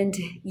 And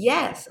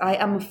yes, I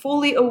am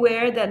fully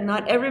aware that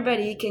not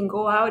everybody can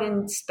go out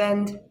and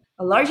spend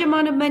a large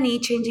amount of money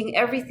changing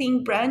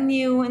everything brand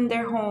new in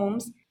their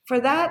homes. For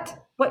that,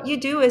 What you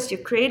do is you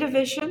create a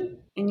vision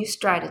and you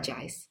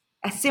strategize.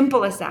 As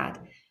simple as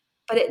that.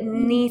 But it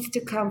needs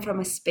to come from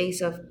a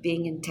space of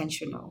being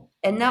intentional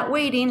and not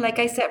waiting, like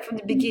I said from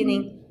the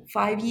beginning,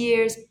 5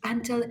 years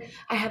until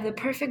I have the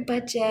perfect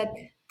budget,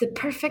 the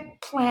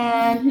perfect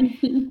plan.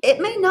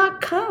 It may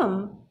not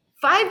come.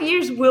 5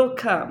 years will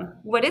come.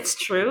 What is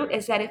true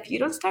is that if you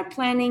don't start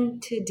planning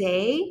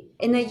today,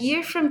 in a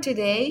year from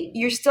today,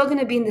 you're still going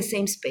to be in the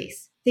same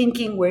space,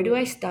 thinking, where do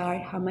I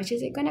start? How much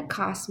is it going to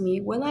cost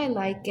me? Will I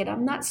like it?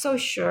 I'm not so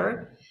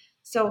sure.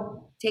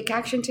 So take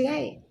action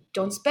today.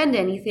 Don't spend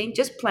anything,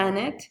 just plan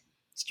it,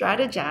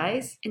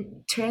 strategize,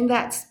 and turn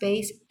that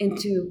space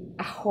into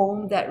a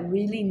home that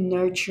really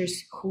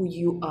nurtures who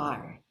you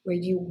are, where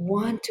you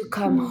want to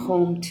come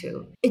home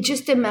to.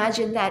 Just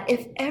imagine that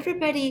if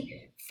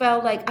everybody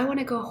felt like, I want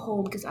to go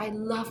home because I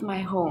love my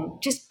home.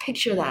 Just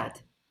picture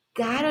that.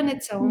 That on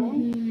its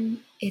own,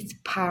 it's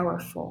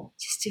powerful.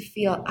 Just to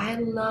feel, I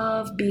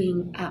love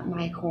being at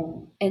my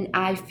home and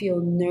I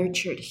feel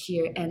nurtured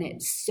here and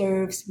it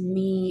serves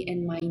me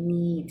and my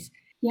needs.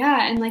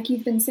 Yeah, and like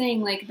you've been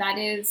saying, like that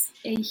is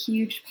a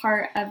huge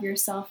part of your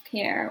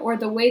self-care, or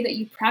the way that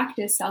you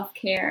practice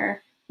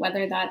self-care,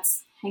 whether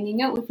that's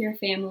hanging out with your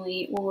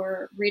family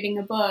or reading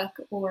a book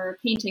or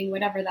painting,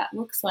 whatever that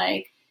looks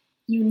like.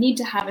 You need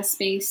to have a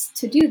space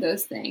to do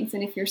those things.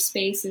 And if your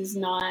space is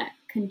not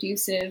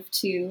conducive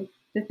to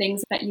the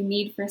things that you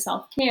need for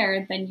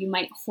self-care, then you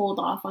might hold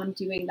off on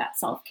doing that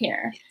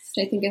self-care,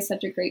 which I think is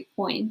such a great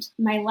point.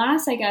 My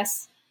last, I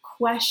guess,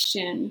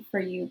 question for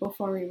you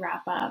before we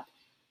wrap up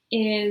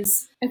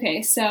is,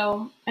 okay,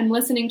 so I'm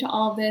listening to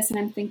all of this and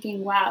I'm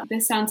thinking, wow,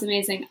 this sounds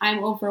amazing.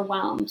 I'm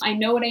overwhelmed. I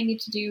know what I need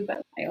to do,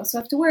 but I also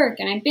have to work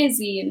and I'm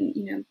busy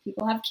and,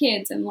 people have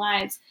kids and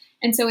lives.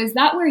 And so is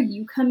that where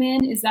you come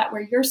in? Is that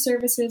where your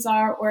services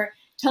are? Or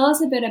tell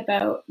us a bit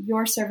about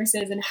your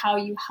services and how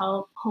you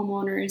help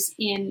homeowners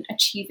in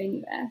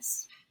achieving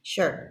this.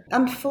 Sure.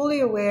 I'm fully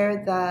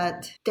aware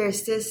that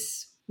there's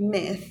this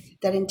myth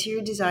that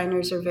interior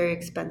designers are very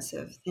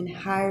expensive and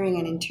hiring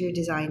an interior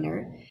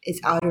designer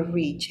is out of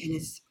reach and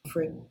is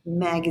for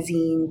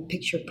magazine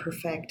picture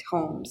perfect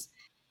homes.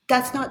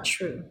 That's not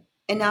true.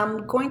 And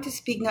I'm going to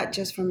speak not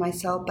just for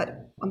myself,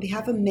 but on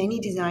behalf of many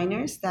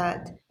designers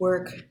that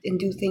work and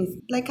do things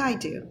like I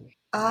do.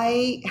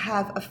 I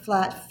have a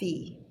flat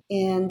fee,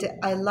 and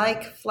I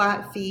like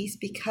flat fees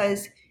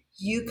because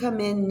you come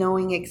in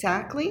knowing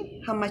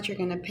exactly how much you're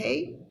going to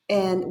pay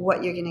and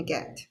what you're going to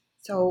get.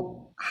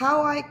 So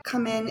how I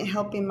come in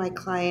helping my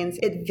clients,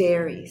 it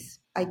varies.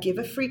 I give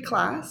a free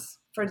class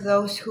for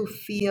those who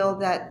feel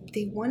that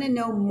they want to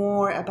know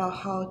more about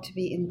how to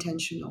be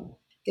intentional.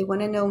 They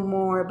want to know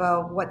more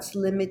about what's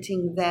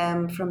limiting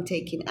them from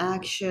taking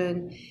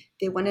action.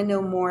 They want to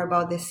know more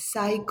about this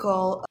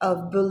cycle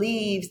of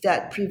beliefs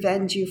that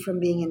prevent you from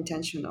being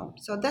intentional.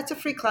 So that's a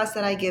free class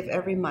that I give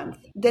every month.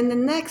 Then the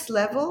next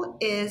level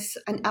is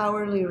an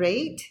hourly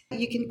rate.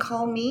 You can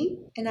call me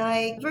and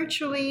I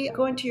virtually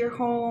go into your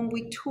home.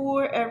 We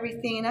tour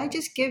everything and I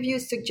just give you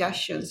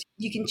suggestions.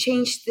 You can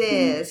change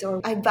this,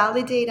 or I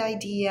validate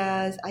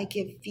ideas. I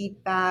give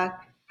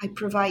feedback. I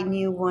provide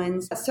new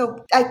ones.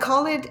 So I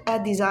call it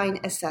a design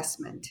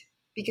assessment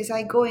because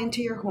I go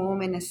into your home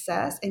and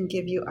assess and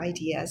give you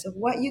ideas of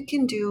what you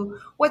can do,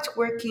 what's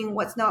working,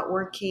 what's not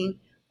working,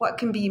 what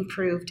can be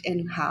improved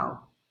and how.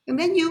 And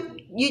then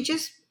you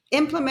just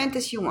implement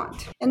as you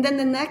want. And then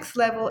the next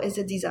level is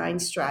a design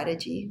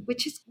strategy,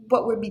 which is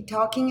what we'll be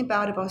talking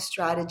about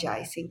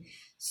strategizing.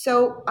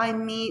 So I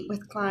meet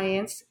with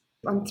clients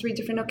on 3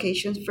 different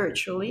occasions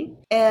virtually.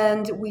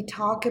 And we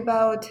talk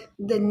about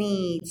the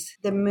needs,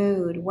 the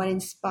mood, what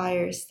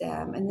inspires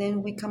them. And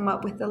then we come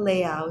up with a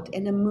layout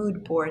and a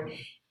mood board.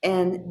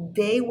 And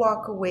they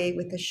walk away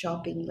with a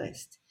shopping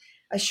list.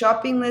 A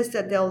shopping list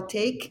that they'll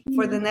take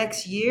for the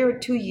next year or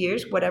 2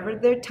 years, whatever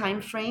their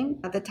time frame,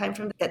 the time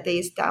frame that they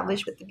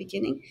established at the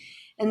beginning.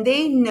 And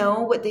they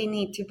know what they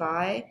need to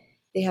buy.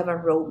 They have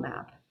a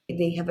roadmap.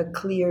 They have a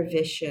clear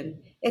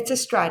vision. It's a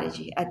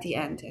strategy at the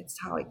end. It's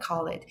how I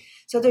call it.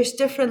 So there's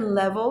different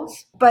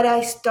levels, but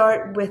I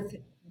start with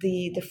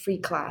the free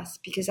class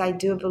because I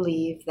do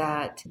believe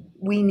that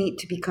we need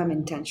to become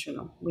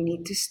intentional. We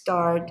need to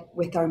start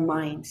with our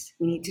minds.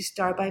 We need to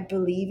start by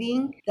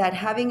believing that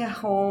having a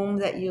home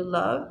that you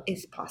love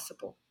is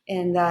possible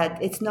and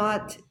that it's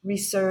not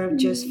reserved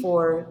just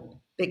for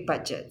big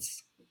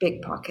budgets,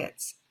 big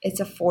pockets.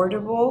 It's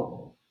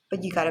affordable,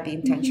 but you got to be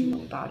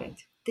intentional about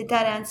it. Did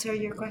that answer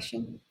your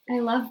question? I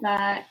love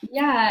that.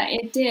 Yeah,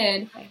 it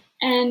did. Okay.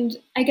 And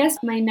I guess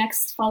my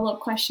next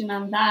follow-up question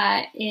on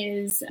that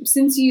is,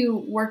 since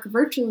you work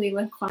virtually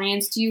with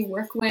clients, do you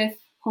work with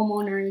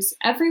homeowners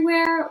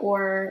everywhere,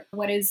 or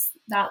what does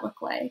that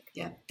look like?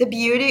 Yeah. The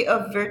beauty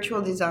of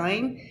virtual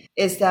design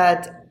is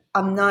that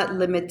I'm not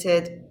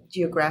limited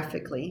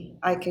geographically.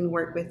 I can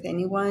work with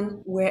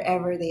anyone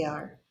wherever they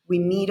are. We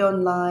meet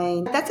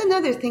online. That's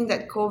another thing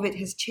that COVID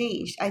has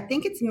changed. I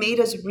think it's made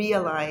us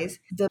realize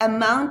the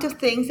amount of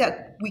things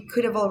that we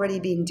could have already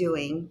been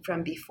doing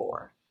from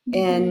before.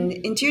 And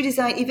interior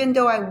design, even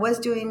though I was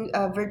doing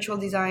virtual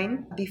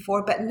design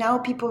before, but now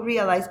people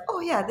realize, oh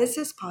yeah, this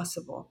is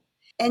possible.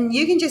 And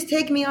you can just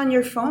take me on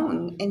your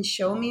phone and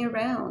show me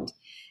around.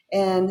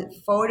 And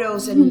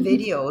photos and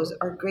videos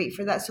are great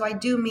for that. So I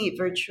do meet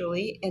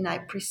virtually and I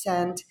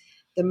present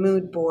the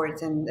mood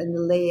boards and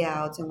the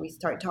layouts, and we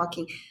start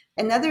talking.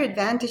 Another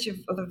advantage of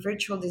a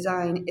virtual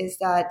design is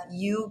that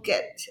you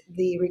get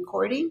the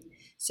recording.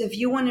 So if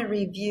you want to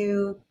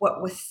review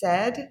what was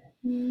said,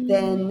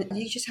 then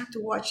you just have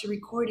to watch the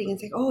recording and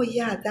say, oh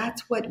yeah,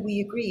 that's what we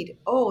agreed.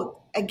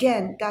 Oh,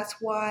 again, that's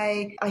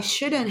why I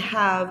shouldn't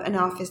have an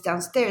office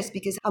downstairs,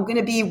 because I'm going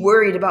to be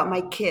worried about my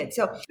kids.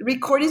 So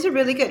recordings are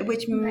really good,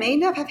 which may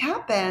not have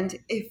happened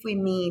if we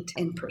meet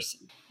in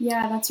person.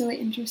 Yeah, that's really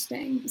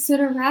interesting. So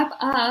to wrap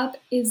up,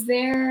 is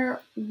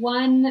there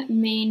one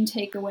main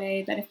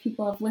takeaway that if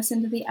people have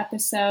listened to the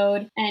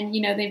episode and,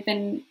 they've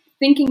been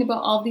thinking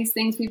about all these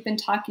things we've been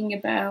talking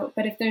about,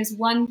 but if there's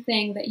one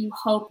thing that you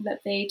hope that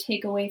they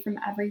take away from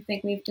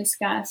everything we've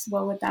discussed,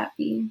 what would that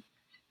be?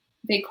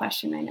 Big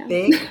question, I know.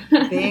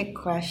 Big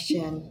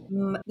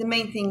question. The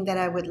main thing that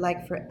I would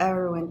like for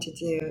everyone to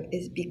do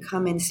is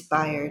become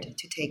inspired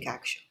to take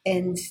action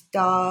and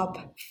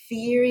stop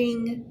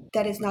fearing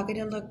that it's not going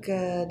to look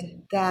good,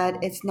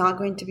 that it's not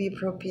going to be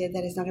appropriate,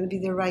 that it's not going to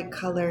be the right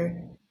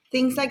color.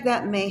 Things like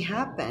that may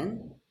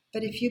happen.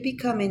 But if you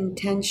become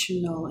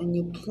intentional and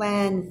you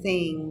plan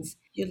things,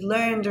 you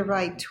learn the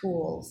right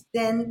tools,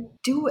 then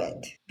do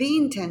it. Be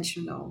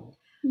intentional.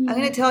 I'm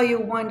going to tell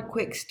you one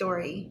quick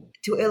story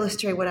to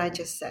illustrate what I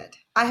just said.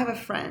 I have a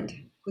friend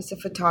who's a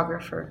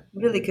photographer,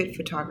 really good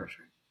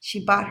photographer.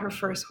 She bought her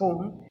first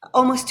home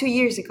almost 2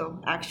 years ago,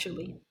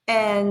 actually.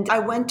 And I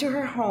went to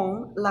her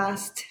home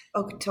last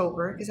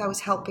October because I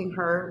was helping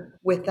her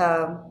with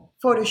a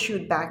photo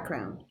shoot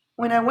background.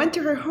 When I went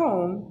to her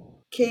home,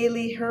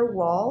 Kaylee, her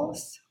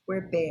walls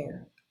were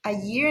bare. A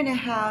year and a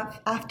half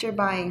after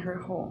buying her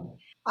home,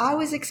 I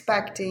was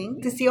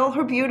expecting to see all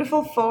her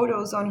beautiful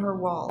photos on her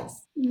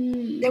walls.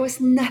 There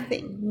was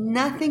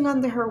nothing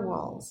under her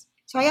walls.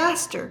 So I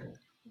asked her,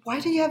 why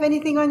do you have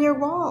anything on your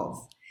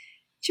walls?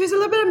 She was a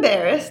little bit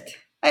embarrassed.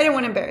 I didn't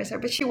want to embarrass her,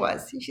 but she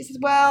was. She says,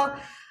 well,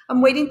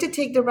 I'm waiting to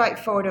take the right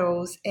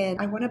photos and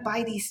I want to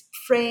buy these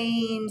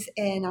frames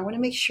and I want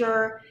to make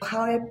sure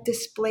how to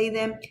display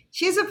them.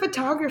 She's a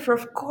photographer.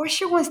 Of course,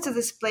 she wants to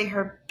display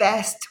her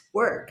best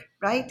work,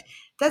 right?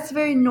 That's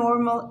very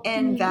normal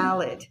and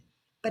valid.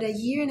 But a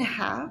year and a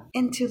half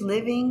into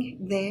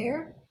living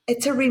there,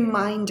 it's a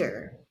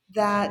reminder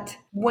that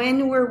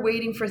when we're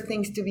waiting for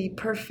things to be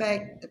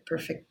perfect, the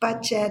perfect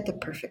budget, the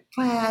perfect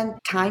plan,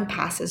 time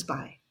passes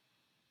by.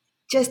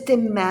 Just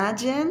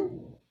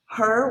imagine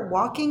her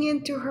walking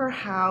into her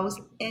house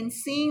and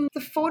seeing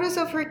the photos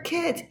of her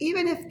kids,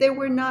 even if they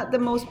were not the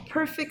most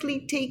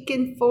perfectly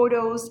taken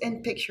photos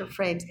and picture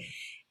frames.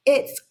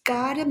 It's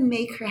gotta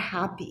make her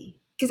happy.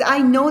 Because I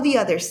know the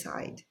other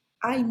side.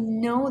 I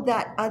know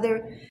that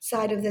other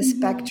side of the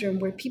spectrum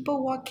where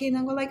people walk in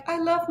and go like, I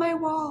love my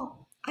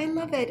wall. I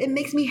love it. It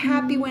makes me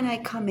happy when I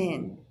come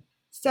in.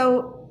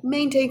 So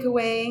main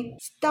takeaway,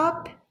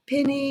 stop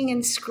pinning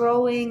and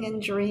scrolling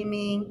and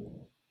dreaming.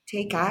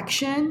 Take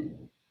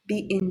action.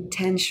 Be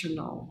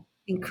intentional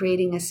in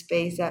creating a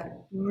space that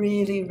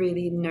really,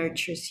 really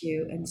nurtures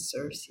you and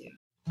serves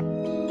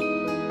you.